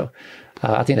notified. So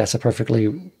I think that's a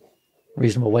perfectly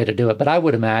reasonable way to do it. But I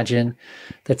would imagine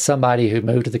that somebody who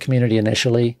moved to the community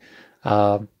initially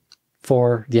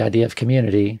for the idea of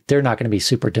community, they're not going to be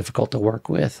super difficult to work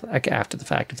with like after the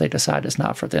fact if they decide it's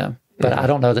not for them. But I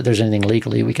don't know that there's anything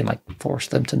legally we can like force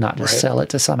them to not just sell it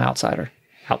to some outsider,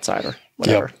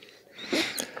 whatever. Yep.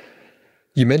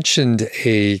 You mentioned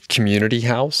a community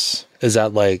house. Is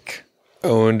that like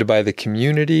owned by the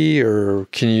community, or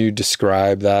can you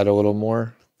describe that a little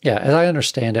more? Yeah, as I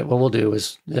understand it, what we'll do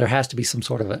is there has to be some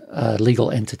sort of a legal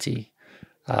entity.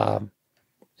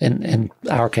 In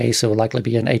our case, it will likely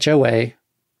be an HOA,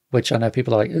 which I know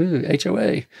people are like, ooh,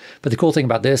 HOA. But the cool thing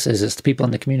about this is it's the people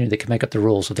in the community that can make up the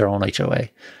rules of their own HOA.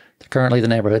 Currently, the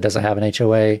neighborhood doesn't have an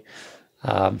HOA.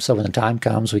 So when the time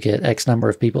comes, we get X number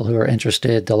of people who are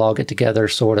interested. They'll all get together,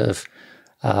 sort of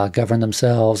govern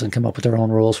themselves and come up with their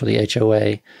own rules for the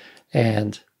HOA.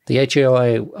 And the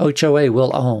HOA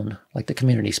will own like the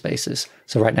community spaces.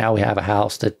 So right now we have a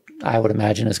house that I would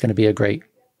imagine is going to be a great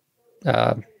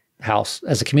house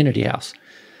as a community house.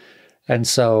 And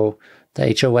so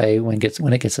the HOA, when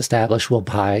it gets established, will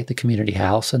buy the community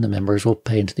house and the members will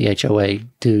pay into the HOA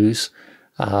dues,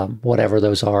 whatever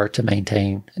those are, to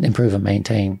maintain and improve and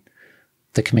maintain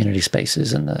the community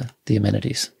spaces and the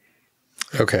amenities.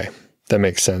 Okay. That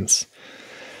makes sense.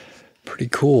 Pretty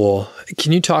cool.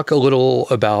 Can you talk a little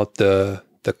about the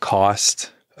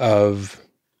cost of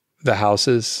the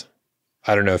houses?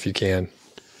 I don't know if you can.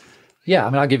 Yeah, I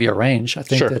mean, I'll give you a range. I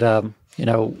think that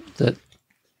that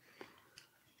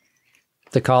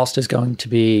the cost is going to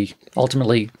be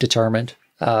ultimately determined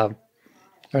or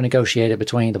negotiated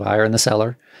between the buyer and the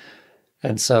seller.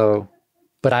 And so,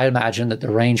 but I imagine that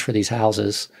the range for these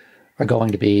houses are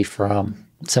going to be from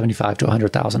 $75,000 to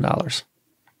 $100,000.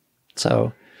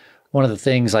 So one of the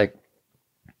things I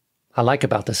like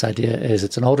about this idea is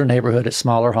it's an older neighborhood, it's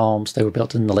smaller homes. They were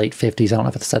built in the late 50s. I don't know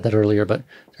if I said that earlier, but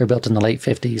they were built in the late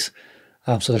 50s.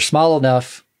 So they're small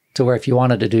enough to where if you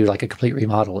wanted to do like a complete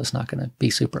remodel, it's not going to be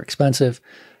super expensive.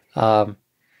 But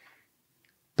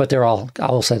I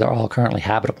will say they're all currently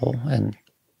habitable and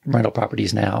rental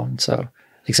properties now. And so,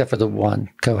 except for the one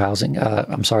co-housing,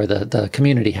 the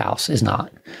community house is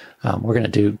not. We're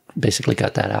going to basically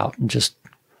cut that out and just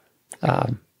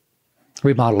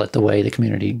remodel it the way the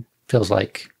community feels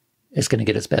like it's going to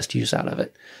get its best use out of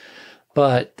it.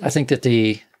 But I think that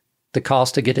the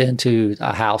cost to get into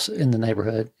a house in the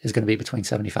neighborhood is going to be between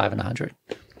 $75,000 and $100,000.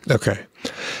 Okay.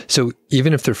 So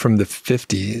even if they're from the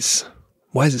 50s,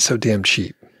 why is it so damn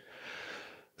cheap?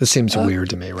 This seems weird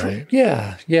to me, right?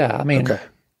 Yeah. I mean, okay.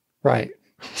 Right.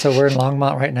 So we're in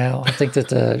Longmont right now. I think that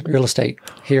the real estate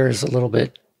here is a little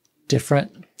bit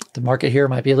different. The market here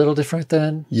might be a little different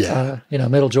than,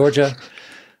 middle Georgia.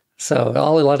 So a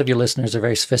lot of your listeners are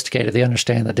very sophisticated. They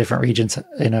understand the different regions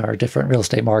are different real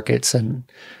estate markets. And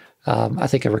I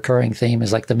think a recurring theme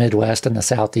is like the Midwest and the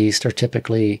Southeast are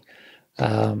typically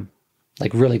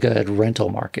like really good rental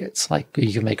markets. Like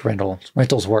you can make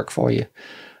rentals work for you.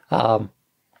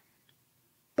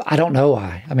 I don't know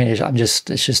why. I mean, I'm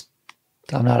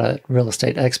not a real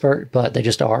estate expert, but they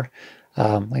just are.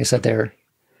 Like I said,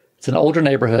 it's an older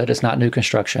neighborhood. It's not new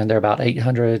construction. They're about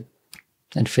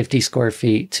 850 square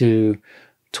feet to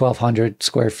 1,200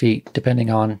 square feet,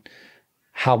 depending on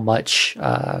how much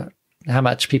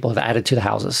people have added to the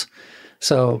houses.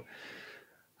 So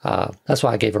that's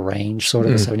why I gave a range, sort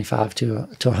of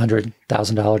 $75,000 to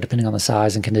 $100,000, depending on the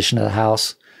size and condition of the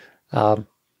house.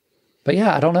 But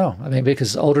yeah, I don't know. I mean,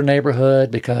 because older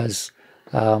neighborhood, because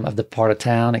of the part of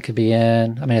town it could be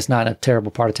in. I mean, it's not a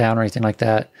terrible part of town or anything like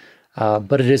that.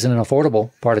 But it is an affordable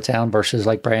part of town versus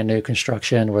like brand new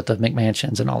construction with the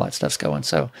McMansions and all that stuff's going.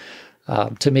 So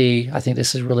to me, I think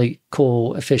this is a really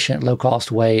cool, efficient, low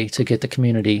cost way to get the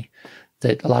community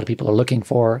that a lot of people are looking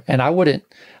for. And I wouldn't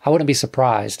be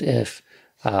surprised if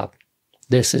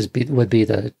this would be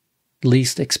the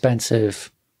least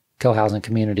expensive co-housing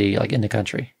community like in the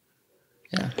country.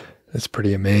 Yeah. That's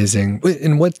pretty amazing.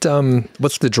 And what's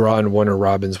the draw in Warner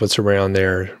Robins? What's around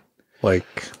there?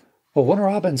 Like, well, Warner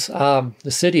Robins, the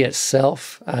city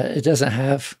itself,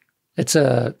 it's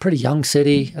a pretty young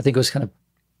city. I think it was kind of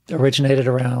originated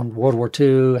around World War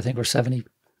II. I think we're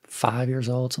 75 years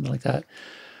old, something like that.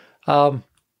 And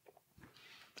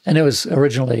it was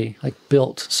originally like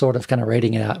built sort of kind of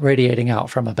radiating out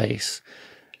from a base.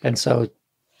 And so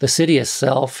the city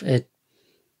itself,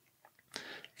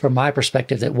 from my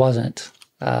perspective, it wasn't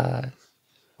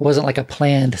like a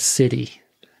planned city.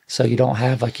 So you don't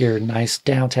have like your nice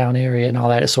downtown area and all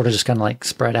that. It's sort of just kind of like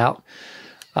spread out.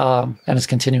 And it's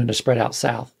continuing to spread out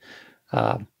south.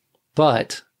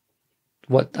 But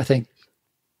what I think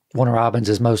Warner Robins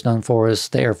is most known for is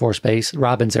the Air Force Base,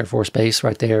 Robins Air Force Base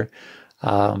right there.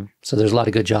 So there's a lot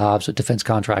of good jobs with defense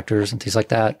contractors and things like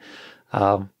that.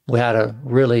 We had a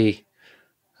really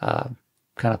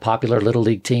kind of popular Little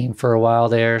League team for a while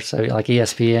there. So like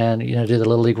ESPN, do the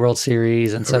Little League World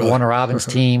Series. And so Warner Robins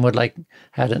team would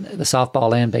had the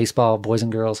softball and baseball, boys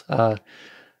and girls.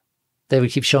 They would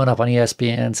keep showing up on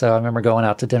ESPN. So I remember going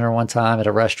out to dinner one time at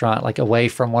a restaurant, like away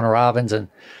from Warner Robins, and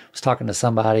was talking to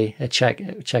somebody at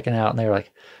checking out. And they were like,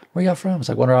 "Where y'all from?" I was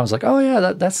like, Warner Robins. Like, "Oh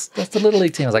yeah, that's the Little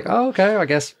League team." I was like, "Oh, okay. I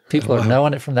guess people are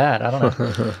knowing it from that." I don't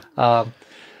know.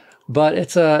 But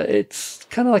it's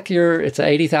kind of like it's an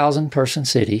 80,000 person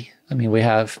city. I mean, we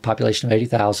have a population of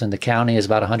 80,000. The county is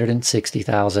about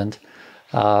 160,000.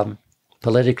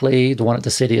 Politically, the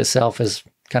city itself is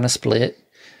kind of split.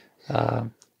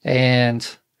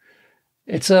 And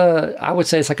I would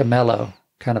say it's like a mellow.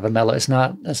 It's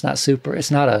not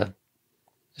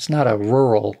a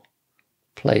rural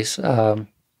place. I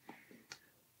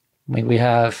mean,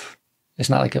 it's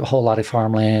not like a whole lot of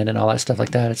farmland and all that stuff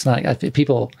like that. It's not,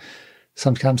 people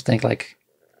sometimes think like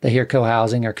they hear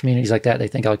co-housing or communities like that. They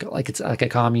think like it's like a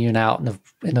commune out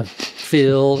in a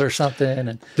field or something.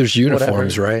 And there's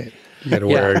uniforms, whatever. Right? You got to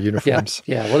wear uniforms.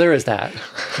 Yeah. Well, there is that.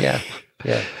 Yeah.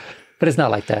 But it's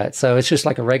not like that. So it's just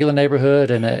like a regular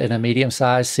neighborhood in a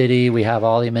medium-sized city. We have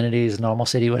all the amenities a normal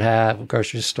city would have: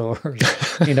 grocery stores,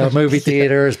 movie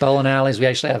theaters, bowling alleys. We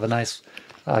actually have a nice,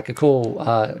 a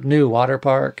cool new water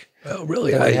park. Oh,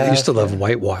 really? I used to love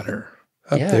Whitewater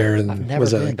up there. And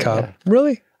was that a Cobb? Yeah.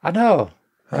 Really? I know,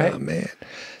 right? Oh, man.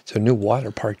 So new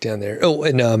water park down there. Oh,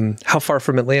 and how far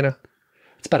from Atlanta?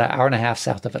 It's about an hour and a half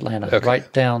south of Atlanta,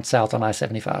 right down south on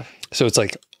I-75. So it's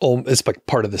like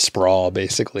part of the sprawl,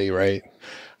 basically, right?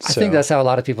 I think that's how a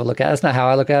lot of people look at it. That's not how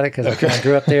I look at it, because I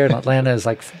grew up there, and Atlanta is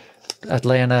like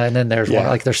Atlanta, and then there's one,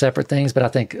 like they're separate things. But I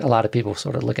think a lot of people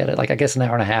sort of look at it like, I guess an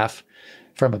hour and a half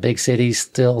from a big city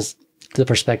still. The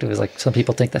perspective is like some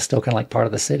people think that's still kind of like part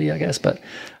of the city, I guess. But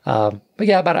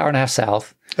yeah, about an hour and a half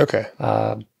south. Okay.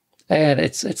 And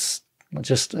it's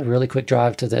just a really quick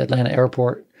drive to the Atlanta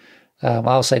airport.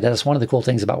 I'll say that's one of the cool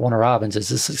things about Warner Robins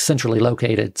is it's centrally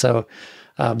located. So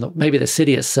maybe the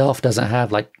city itself doesn't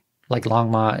have like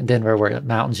Longmont and Denver, where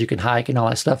mountains you can hike and all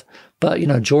that stuff. But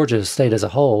Georgia state as a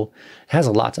whole has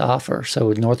a lot to offer.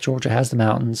 So North Georgia has the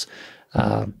mountains.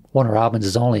 Warner Robins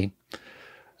is only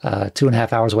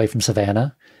 2.5 hours away from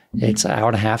Savannah. It's an hour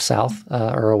and a half south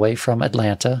or away from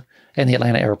Atlanta and the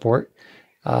Atlanta airport.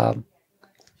 And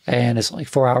it's like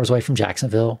 4 hours away from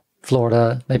Jacksonville,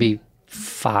 Florida, maybe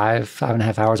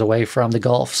 5.5 hours away from the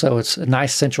Gulf. So it's a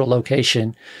nice central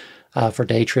location for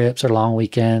day trips or long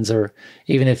weekends, or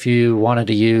even if you wanted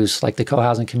to use like the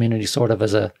co-housing community sort of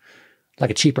as a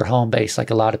cheaper home base. Like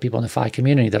a lot of people in the FI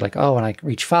community, they're like, oh, when I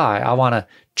reach FI, I want to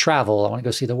travel. I want to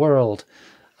go see the world.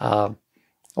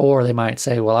 Or they might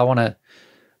say, well, I want to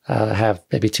have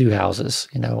maybe 2 houses,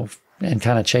 and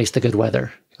kind of chase the good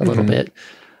weather a little bit.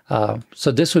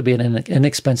 So this would be an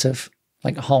inexpensive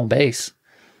like home base,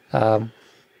 but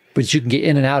you can get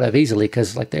in and out of easily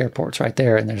because like the airport's right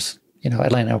there, and there's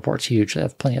Atlanta airport's huge. They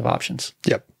have plenty of options.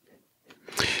 Yep.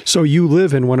 So you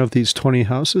live in one of these 20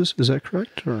 houses, is that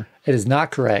correct? Or it is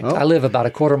not correct. I live about a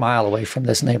quarter mile away from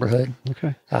this neighborhood.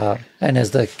 Okay. And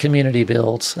as the community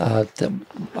builds,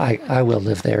 I will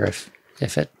live there if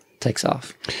it takes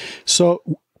off. So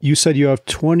you said you have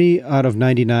 20 out of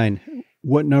 99.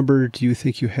 What number do you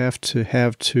think you have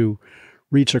to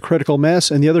reach a critical mass?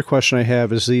 And the other question I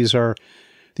have is these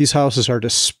houses are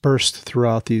dispersed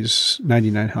throughout these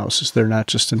 99 houses. They're not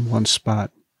just in one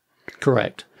spot.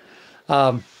 Correct.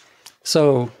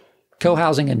 So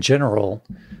co-housing in general,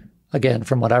 again,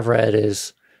 from what I've read,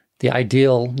 is the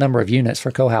ideal number of units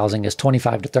for co-housing is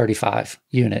 25 to 35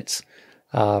 units.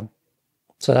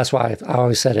 So that's why I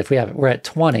always said if we're at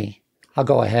 20, I'll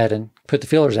go ahead and put the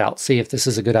feelers out, see if this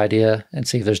is a good idea and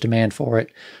see if there's demand for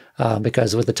it.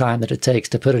 Because with the time that it takes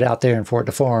to put it out there and for it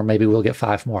to form, maybe we'll get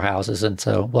 5 more houses. And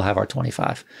so we'll have our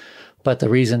 25. But the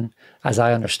reason, as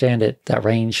I understand it, that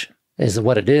range is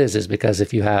what it is because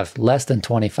if you have less than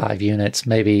 25 units,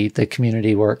 maybe the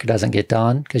community work doesn't get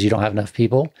done because you don't have enough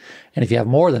people. And if you have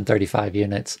more than 35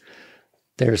 units,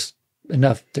 there's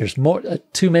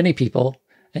too many people.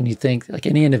 And you think, like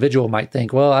any individual might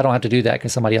think, well, I don't have to do that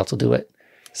because somebody else will do it.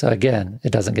 So again,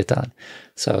 it doesn't get done.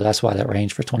 So that's why that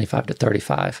range for 25 to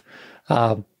 35.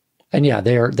 And yeah,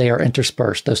 they are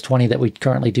interspersed. Those 20 that we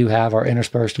currently do have are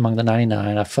interspersed among the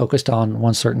 99. I've focused on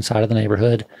one certain side of the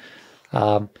neighborhood.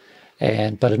 But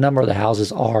a number of the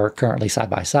houses are currently side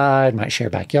by side, might share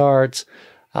backyards.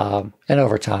 And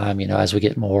over time, as we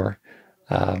get more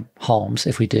homes,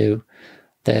 if we do,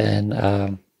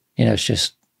 then, it's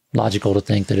just logical to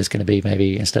think that it's going to be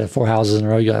maybe instead of 4 houses in a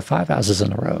row, you'll have 5 houses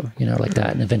in a row, like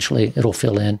that. And eventually it'll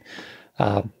fill in.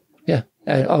 Yeah.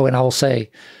 And I will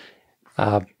say,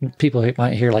 people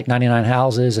might hear like 99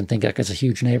 houses and think like it's a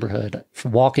huge neighborhood.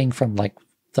 Walking from like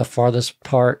the farthest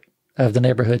part of the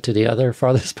neighborhood to the other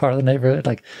farthest part of the neighborhood,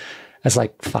 like that's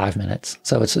like 5 minutes.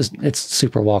 So it's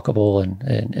super walkable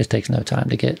and it takes no time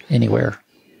to get anywhere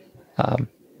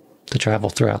to travel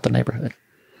throughout the neighborhood.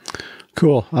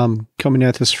 Cool. Coming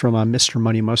at this from a Mr.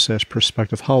 Money Mustache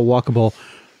perspective, how walkable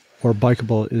or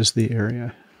bikeable is the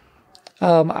area?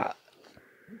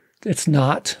 It's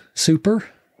not super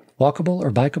walkable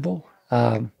or bikeable.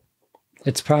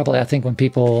 It's probably, I think when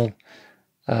people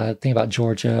think about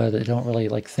Georgia, they don't really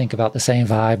like think about the same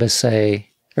vibe as say,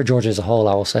 or Georgia as a whole,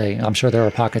 I will say. I'm sure there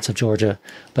are pockets of Georgia,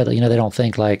 but they don't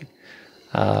think like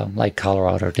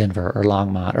Colorado or Denver or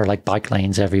Longmont or like bike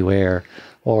lanes everywhere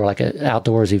or like an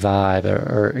outdoorsy vibe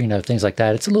or things like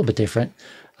that. It's a little bit different.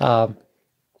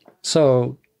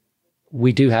 So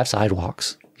we do have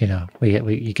sidewalks, you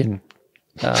can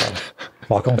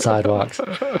walk on sidewalks.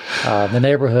 The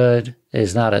neighborhood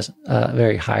is not a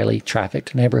very highly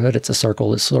trafficked neighborhood. It's a circle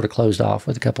that's sort of closed off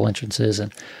with a couple entrances.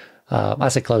 And I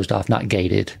say closed off, not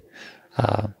gated,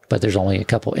 but there's only a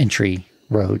couple entry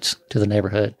roads to the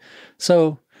neighborhood.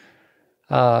 So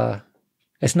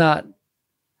it's not,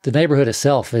 the neighborhood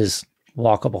itself is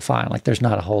walkable fine. Like there's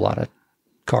not a whole lot of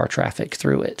car traffic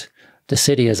through it. The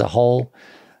city as a whole,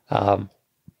 I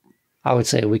would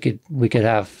say we could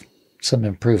have some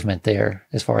improvement there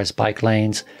as far as bike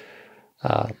lanes.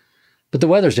 But the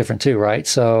weather's different too, right?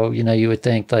 So, you would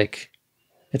think like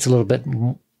it's a little bit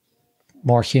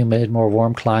more humid, more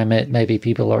warm climate. Maybe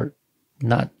people are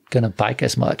not going to bike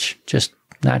as much just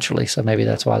naturally. So maybe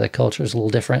that's why the culture is a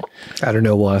little different. I don't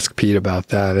know. We'll ask Pete about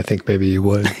that. I think maybe you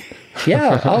would.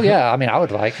 Yeah. Oh yeah. I mean, I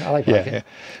like biking.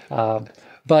 Yeah.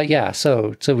 But yeah,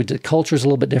 so the culture is a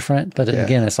little bit different, but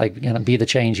again, it's like, be the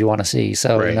change you want to see.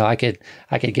 So, right. I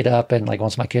could get up and like,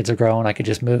 once my kids are grown, I could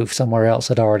just move somewhere else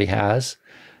that already has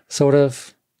sort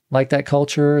of like that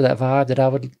culture, that vibe that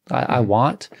I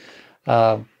want.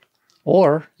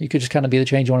 Or you could just kind of be the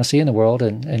change you want to see in the world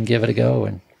and give it a go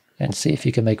and see if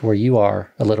you can make where you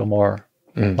are a little more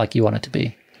like you want it to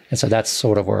be. And so that's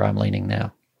sort of where I'm leaning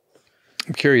now.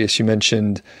 I'm curious, you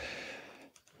mentioned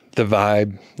the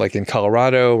vibe like in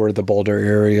Colorado or the Boulder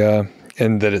area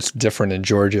and that it's different in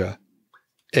Georgia.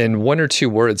 In 1 or 2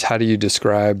 words, how do you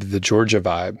describe the Georgia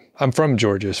vibe? I'm from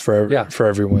Georgia for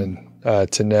everyone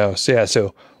to know. So yeah,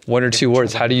 so 1 or 2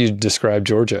 words, how do you describe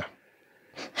Georgia?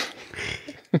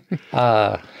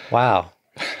 Wow.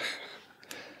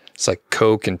 It's like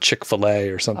Coke and Chick-fil-A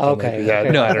or something like that.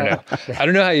 Okay. No, I don't know. I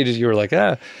don't know how you were like,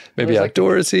 maybe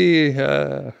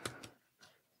outdoorsy.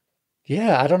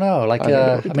 Yeah, I don't know. Like,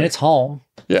 I mean, it's home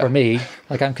for me.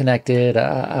 Like, I'm connected.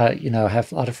 I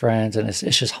have a lot of friends, and it's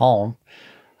just home.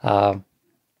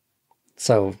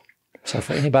 So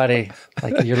for anybody,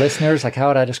 like your listeners, like how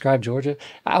would I describe Georgia?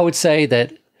 I would say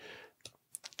that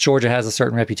Georgia has a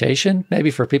certain reputation.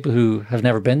 Maybe for people who have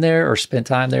never been there or spent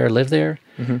time there or lived there,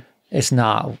 it's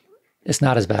not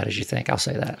as bad as you think. I'll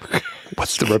say that.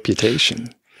 What's the reputation?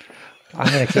 I'm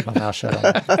going to keep my mouth shut on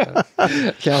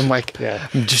that. Yeah, I'm like,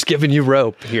 I'm just giving you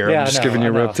rope here. Yeah, I'm just giving you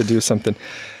rope to do something.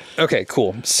 Okay,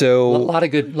 cool. So a lot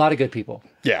of good people.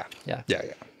 Yeah.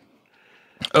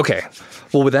 Okay.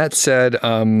 Well, with that said,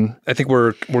 I think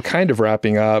we're kind of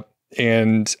wrapping up,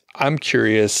 and I'm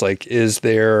curious, like,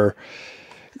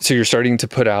 so you're starting to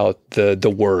put out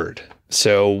the word.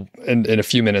 So in a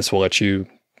few minutes, we'll let you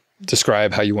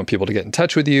describe how you want people to get in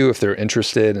touch with you if they're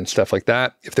interested and stuff like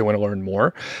that, if they want to learn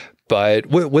more. But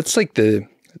what's like the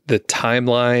the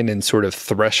timeline and sort of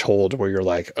threshold where you're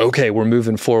like, okay, we're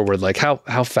moving forward? Like how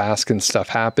fast can stuff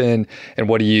happen? And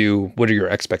what are your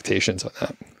expectations on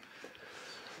that?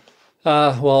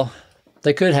 Well,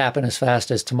 they could happen as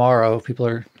fast as tomorrow. People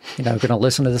are, going to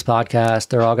listen to this podcast.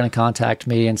 They're all going to contact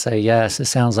me and say, yes, it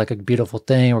sounds like a beautiful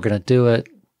thing. We're going to do it.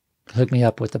 Hook me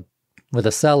up with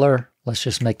a seller. Let's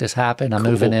just make this happen. I'm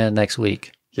moving in next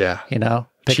week. Yeah.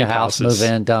 Pick Cheap a house, houses.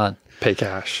 move in, done. Pay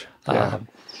cash. Yeah.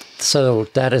 So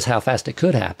that is how fast it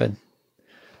could happen.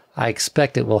 I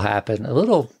expect it will happen a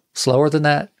little slower than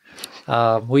that.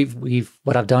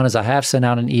 What I've done is I have sent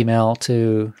out an email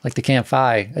to like the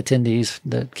CampFI attendees,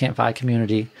 the CampFI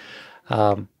community,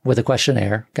 with a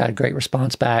questionnaire. Got a great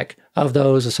response back. Of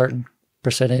those, a certain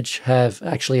percentage have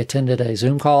actually attended a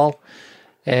Zoom call,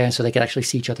 and so they can actually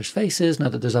see each other's faces, know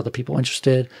that there's other people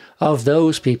interested. Of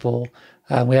those people,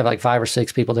 we have like 5 or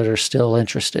 6 people that are still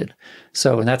interested.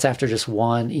 So, and that's after just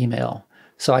one email.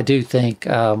 So I do think,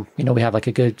 we have like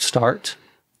a good start.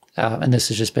 And this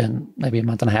has just been maybe a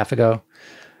month and a half ago.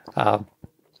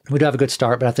 We do have a good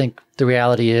start, but I think the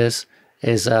reality is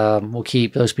we'll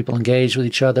keep those people engaged with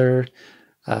each other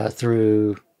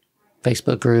through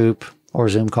Facebook group or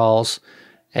Zoom calls.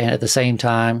 And at the same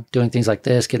time, doing things like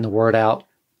this, getting the word out.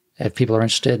 If people are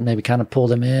interested, maybe kind of pull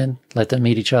them in, let them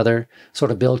meet each other,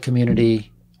 sort of build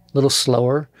community a little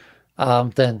slower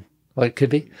than what it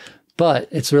could be. But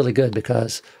it's really good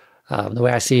because the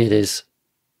way I see it is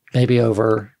maybe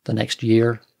over the next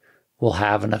year, we'll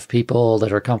have enough people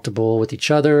that are comfortable with each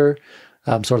other.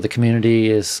 Sort of the community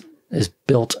is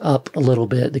built up a little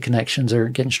bit. The connections are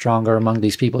getting stronger among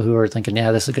these people who are thinking,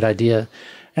 yeah, this is a good idea.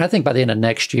 And I think by the end of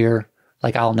next year,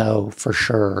 like I'll know for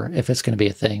sure if it's going to be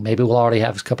a thing. Maybe we'll already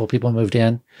have a couple of people moved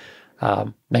in.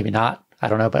 Maybe not. I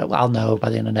don't know, but I'll know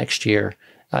by the end of next year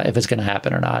if it's going to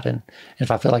happen or not. And if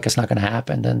I feel like it's not going to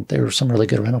happen, then there are some really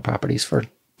good rental properties for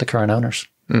the current owners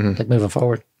like moving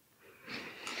forward.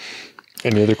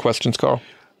 Any other questions, Carl?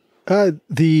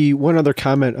 The one other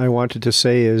comment I wanted to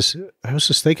say is, I was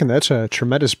just thinking that's a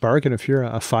tremendous bargain if you're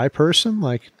a FI person.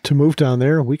 Like, to move down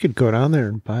there, we could go down there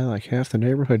and buy like half the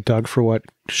neighborhood, Doug, for what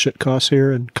shit costs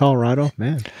here in Colorado.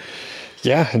 Man.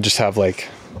 Yeah, and just have like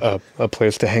a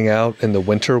place to hang out in the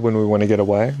winter when we want to get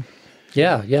away.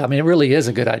 Yeah. I mean, it really is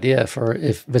a good idea for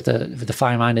if with the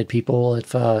FI-minded people.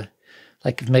 If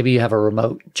like maybe you have a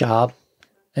remote job,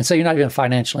 and so you're not even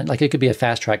financially, like it could be a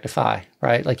fast track to FI,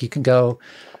 right? Like you can go.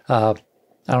 I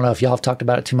don't know if y'all have talked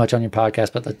about it too much on your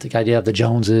podcast, but the idea of the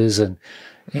Joneses and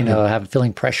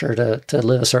feeling pressure to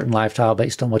live a certain lifestyle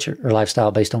based on what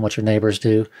your neighbors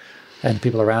do and the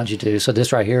people around you do. So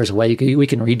this right here is a way we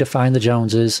can redefine the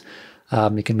Joneses.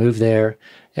 You can move there,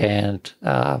 and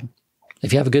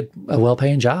if you have a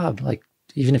well-paying job, like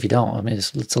even if you don't, I mean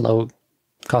it's a low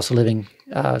cost of living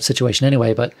situation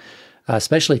anyway, but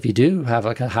especially if you do have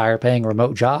like a higher paying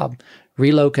remote job,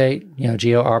 relocate,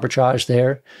 geo arbitrage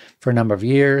there for a number of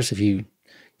years. If you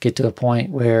get to a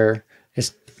point where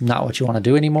it's not what you want to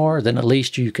do anymore, then at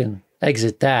least you can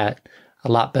exit that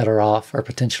a lot better off, or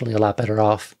potentially a lot better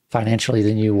off financially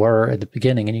than you were at the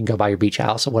beginning. And you can go buy your beach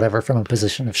house or whatever from a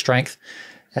position of strength.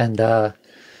 And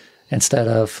instead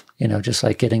of, just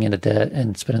like getting into debt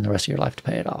and spending the rest of your life to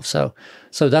pay it off. So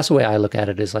that's the way I look at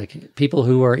it, is like people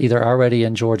who are either already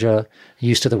in Georgia,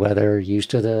 used to the weather, used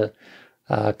to the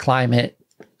climate,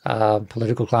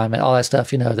 political climate, all that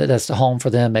stuff, that's the home for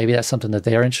them. Maybe that's something that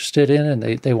they're interested in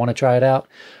and they want to try it out.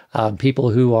 People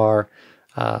who are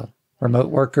remote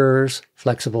workers,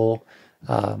 flexible,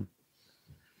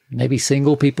 maybe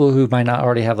single people who might not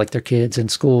already have like their kids in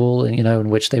school and, in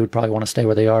which they would probably want to stay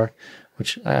where they are,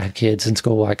 which I have kids in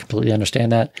school. I completely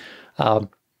understand that.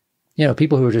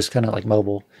 People who are just kind of like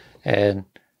mobile and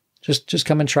just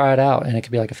come and try it out. And it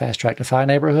could be like a fast track to FI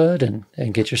neighborhood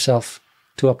and get yourself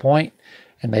to a point.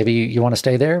 And maybe you want to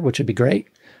stay there, which would be great.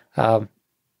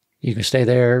 You can stay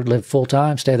there, live full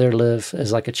time, stay there, live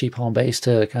as like a cheap home base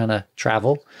to kind of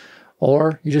travel,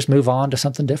 or you just move on to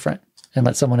something different and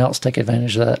let someone else take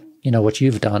advantage of that. What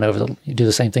you've done you do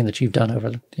the same thing that you've done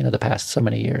over the past so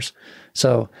many years.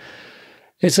 So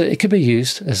it could be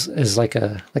used as like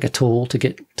a tool to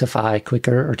get to FI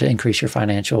quicker, or to increase your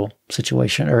financial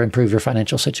situation or improve your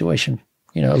financial situation,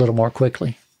 a little more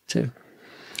quickly too.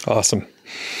 Awesome.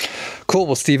 Cool.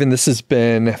 Well, Stephen, this has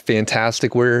been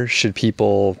fantastic. Where should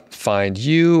people find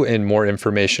you and more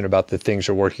information about the things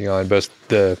you're working on, both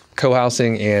the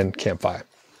co-housing and CampFI?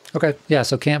 Okay. Yeah.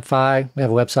 So CampFI, we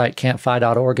have a website,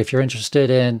 campfi.org. If you're interested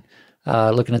in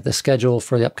looking at the schedule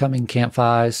for the upcoming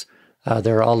CampFIs,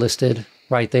 they're all listed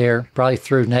right there, probably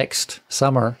through next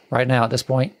summer right now at this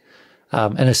point.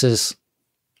 And this is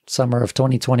summer of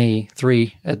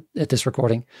 2023 at this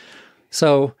recording.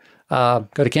 So go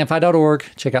to campfi.org,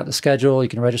 check out the schedule. You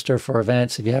can register for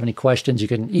events. If you have any questions, you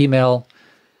can email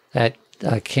at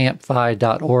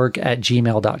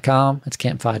campfi.org@gmail.com. It's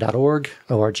campfi.org,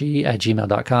 O-R-G,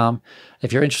 @gmail.com.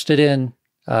 If you're interested in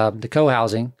the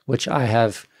co-housing, which I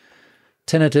have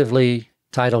tentatively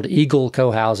titled Eagle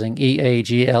Cohousing,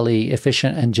 E-A-G-L-E,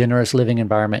 Efficient and Generous Living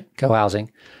Environment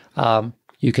Cohousing,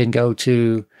 you can go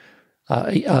to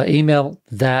email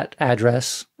that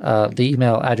address. The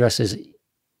email address is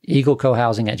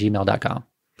eaglecohousing@gmail.com.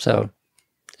 So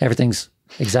everything's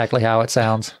exactly how it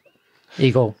sounds.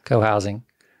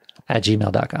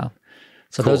 eaglecohousing@gmail.com.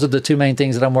 So Those are the two main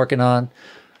things that I'm working on.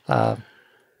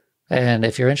 And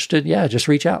if you're interested, just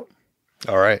reach out.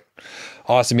 All right.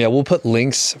 Awesome. Yeah, we'll put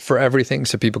links for everything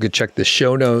so people could check the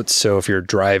show notes. So if you're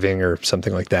driving or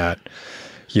something like that,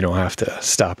 you don't have to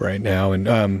stop right now.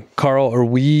 And Carl, are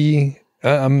we,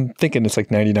 I'm thinking it's like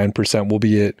 99% we'll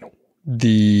be at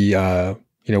the,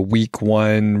 week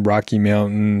 1 Rocky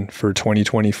Mountain for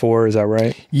 2024. Is that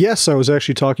right? Yes, I was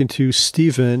actually talking to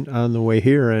Stephen on the way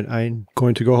here, and I'm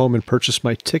going to go home and purchase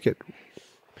my ticket.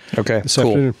 Okay, this cool.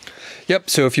 afternoon. Yep.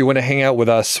 So if you want to hang out with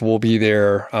us, we'll be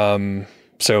there.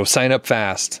 So sign up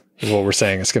fast is what we're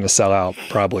saying. It's going to sell out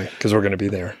probably because we're going to be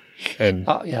there. And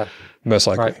most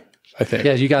likely, right. I think.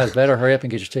 Yeah, you guys better hurry up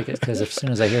and get your tickets because as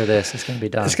soon as I hear this, it's going to be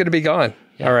done. It's going to be gone.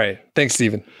 Yeah. All right. Thanks,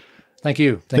 Stephen. Thank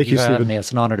you. Thank you for Stephen. having me.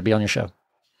 It's an honor to be on your show.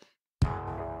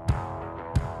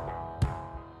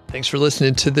 Thanks for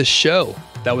listening to the show.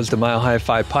 That was the Mile High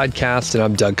 5 podcast, and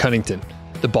I'm Doug Cunnington,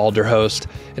 the balder host,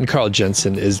 and Carl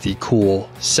Jensen is the cool,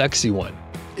 sexy one.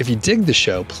 If you dig the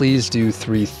show, please do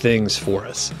 3 things for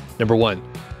us. Number 1,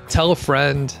 tell a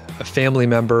friend, a family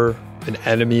member, an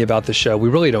enemy about the show. We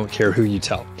really don't care who you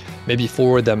tell. Maybe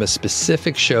forward them a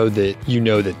specific show that you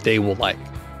know that they will like.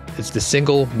 It's the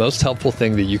single most helpful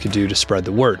thing that you can do to spread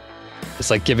the word.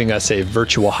 It's like giving us a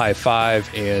virtual high five,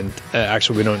 and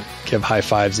actually we don't give high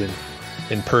fives in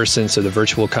person, so the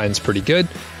virtual kind's pretty good.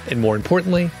 And more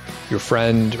importantly, your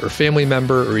friend or family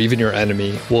member or even your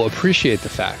enemy will appreciate the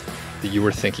fact that you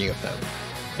were thinking of them.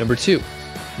 Number 2,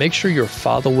 make sure you're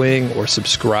following or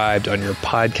subscribed on your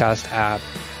podcast app,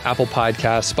 Apple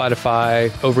Podcasts,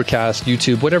 Spotify, Overcast,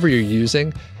 YouTube, whatever you're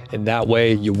using, and that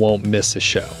way you won't miss a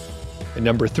show. And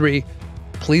number 3,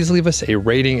 please leave us a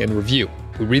rating and review.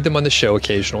 We read them on the show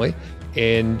occasionally,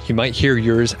 and you might hear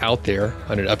yours out there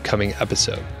on an upcoming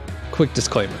episode. Quick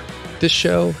disclaimer, this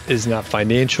show is not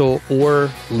financial or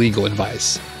legal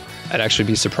advice. I'd actually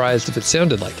be surprised if it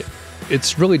sounded like it.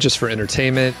 It's really just for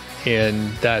entertainment,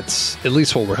 and that's at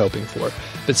least what we're hoping for.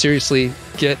 But seriously,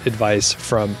 get advice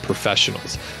from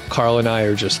professionals. Carl and I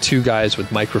are just 2 guys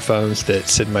with microphones that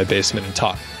sit in my basement and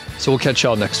talk. So we'll catch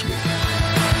y'all next week.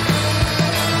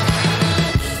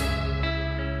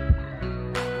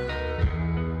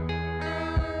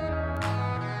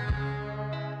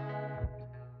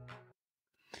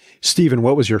 Stephen,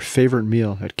 what was your favorite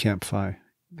meal at CampFI,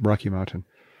 Rocky Mountain?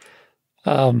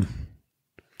 I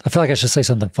feel like I should say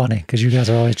something funny because you guys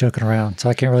are always joking around, so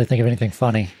I can't really think of anything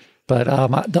funny. But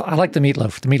I like the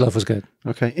meatloaf. The meatloaf was good.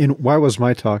 Okay. And why was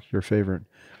my talk your favorite?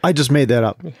 I just made that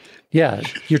up. Yeah,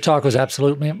 your talk was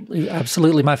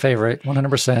absolutely my favorite,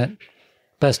 100%.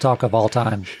 Best talk of all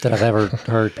time that I've ever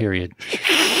heard, period.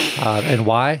 And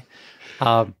why?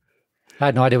 I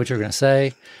had no idea what you were going to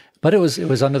say, but it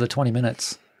was under the 20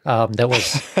 minutes.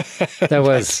 That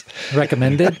was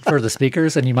recommended for the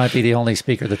speakers, and you might be the only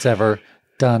speaker that's ever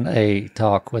done a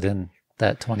talk within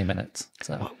that 20 minutes.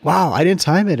 So wow, I didn't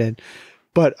time it in,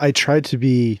 but I tried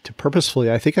to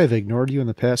purposefully. I think I've ignored you in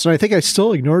the past, and I think I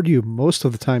still ignored you most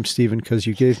of the time, Stephen, because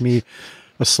you gave me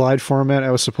a slide format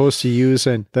I was supposed to use,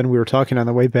 and then we were talking on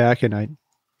the way back, and I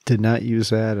did not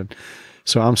use that, and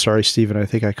so I'm sorry, Stephen. I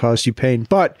think I caused you pain,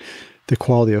 but the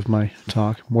quality of my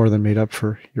talk more than made up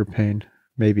for your pain.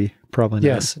 Maybe, probably not.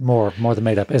 Yes, more than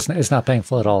made up. It's not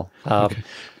painful at all. Okay.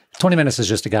 20 minutes is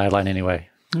just a guideline anyway.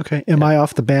 Okay. Am I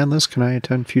off the ban list? Can I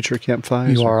attend future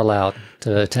CampFIs? You are allowed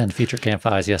to attend future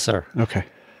CampFIs. Yes, sir. Okay.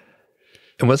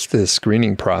 And what's the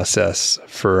screening process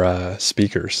for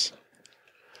speakers?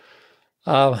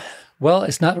 Well,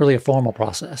 it's not really a formal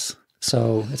process.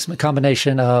 So it's a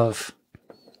combination of,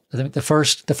 I think the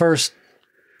first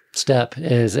step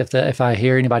is if I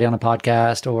hear anybody on a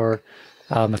podcast or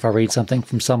if I read something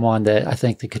from someone that I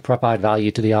think that could provide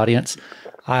value to the audience,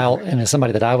 and as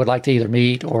somebody that I would like to either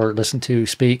meet or listen to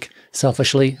speak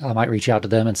selfishly, I might reach out to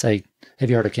them and say, have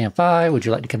you heard of CampFI? Would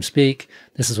you like to come speak?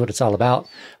 This is what it's all about.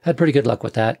 I had pretty good luck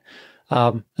with that.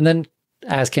 And then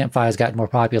as CampFI has gotten more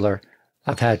popular,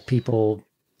 I've had people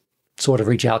sort of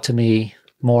reach out to me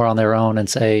more on their own and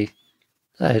say,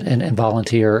 and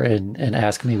volunteer and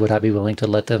ask me, would I be willing to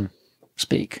let them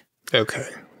speak. Okay,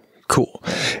 cool.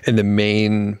 And the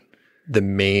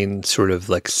main sort of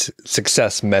like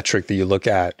success metric that you look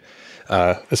at,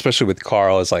 especially with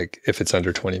Carl, is like if it's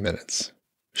under 20 minutes,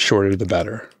 shorter the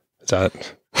better.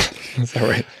 Is that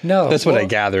right? No, that's what I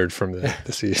gathered from the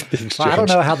exchange. Well, I don't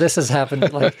know how this has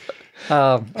happened. Like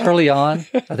early on,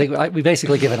 I think we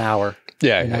basically give an hour.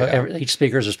 Yeah, each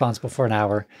speaker is responsible for an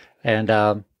hour, and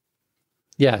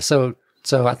so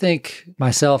I think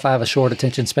myself, I have a short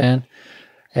attention span,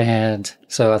 and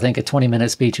so I think a 20-minute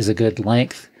speech is a good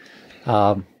length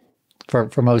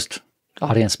for most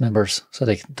audience members, so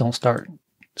they don't start.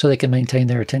 So they can maintain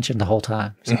their attention the whole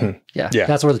time. So, yeah,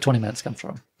 that's where the 20 minutes comes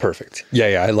from. Perfect.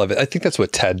 Yeah, I love it. I think that's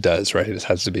what TED does, right? It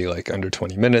has to be like under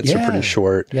 20 minutes or pretty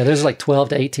short. Yeah, there's like 12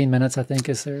 to 18 minutes, I think,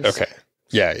 is theirs. Okay.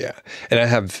 Yeah. And I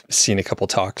have seen a couple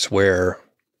talks where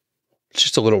it's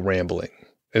just a little rambling.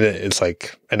 And it's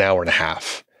like an hour and a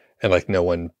half, and like no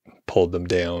one pulled them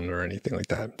down or anything like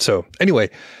that. So anyway,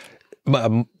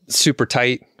 super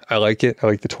tight. I like it. I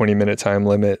like the 20-minute time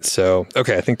limit. So,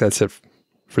 okay, I think that's it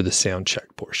for the sound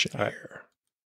check portion. All right.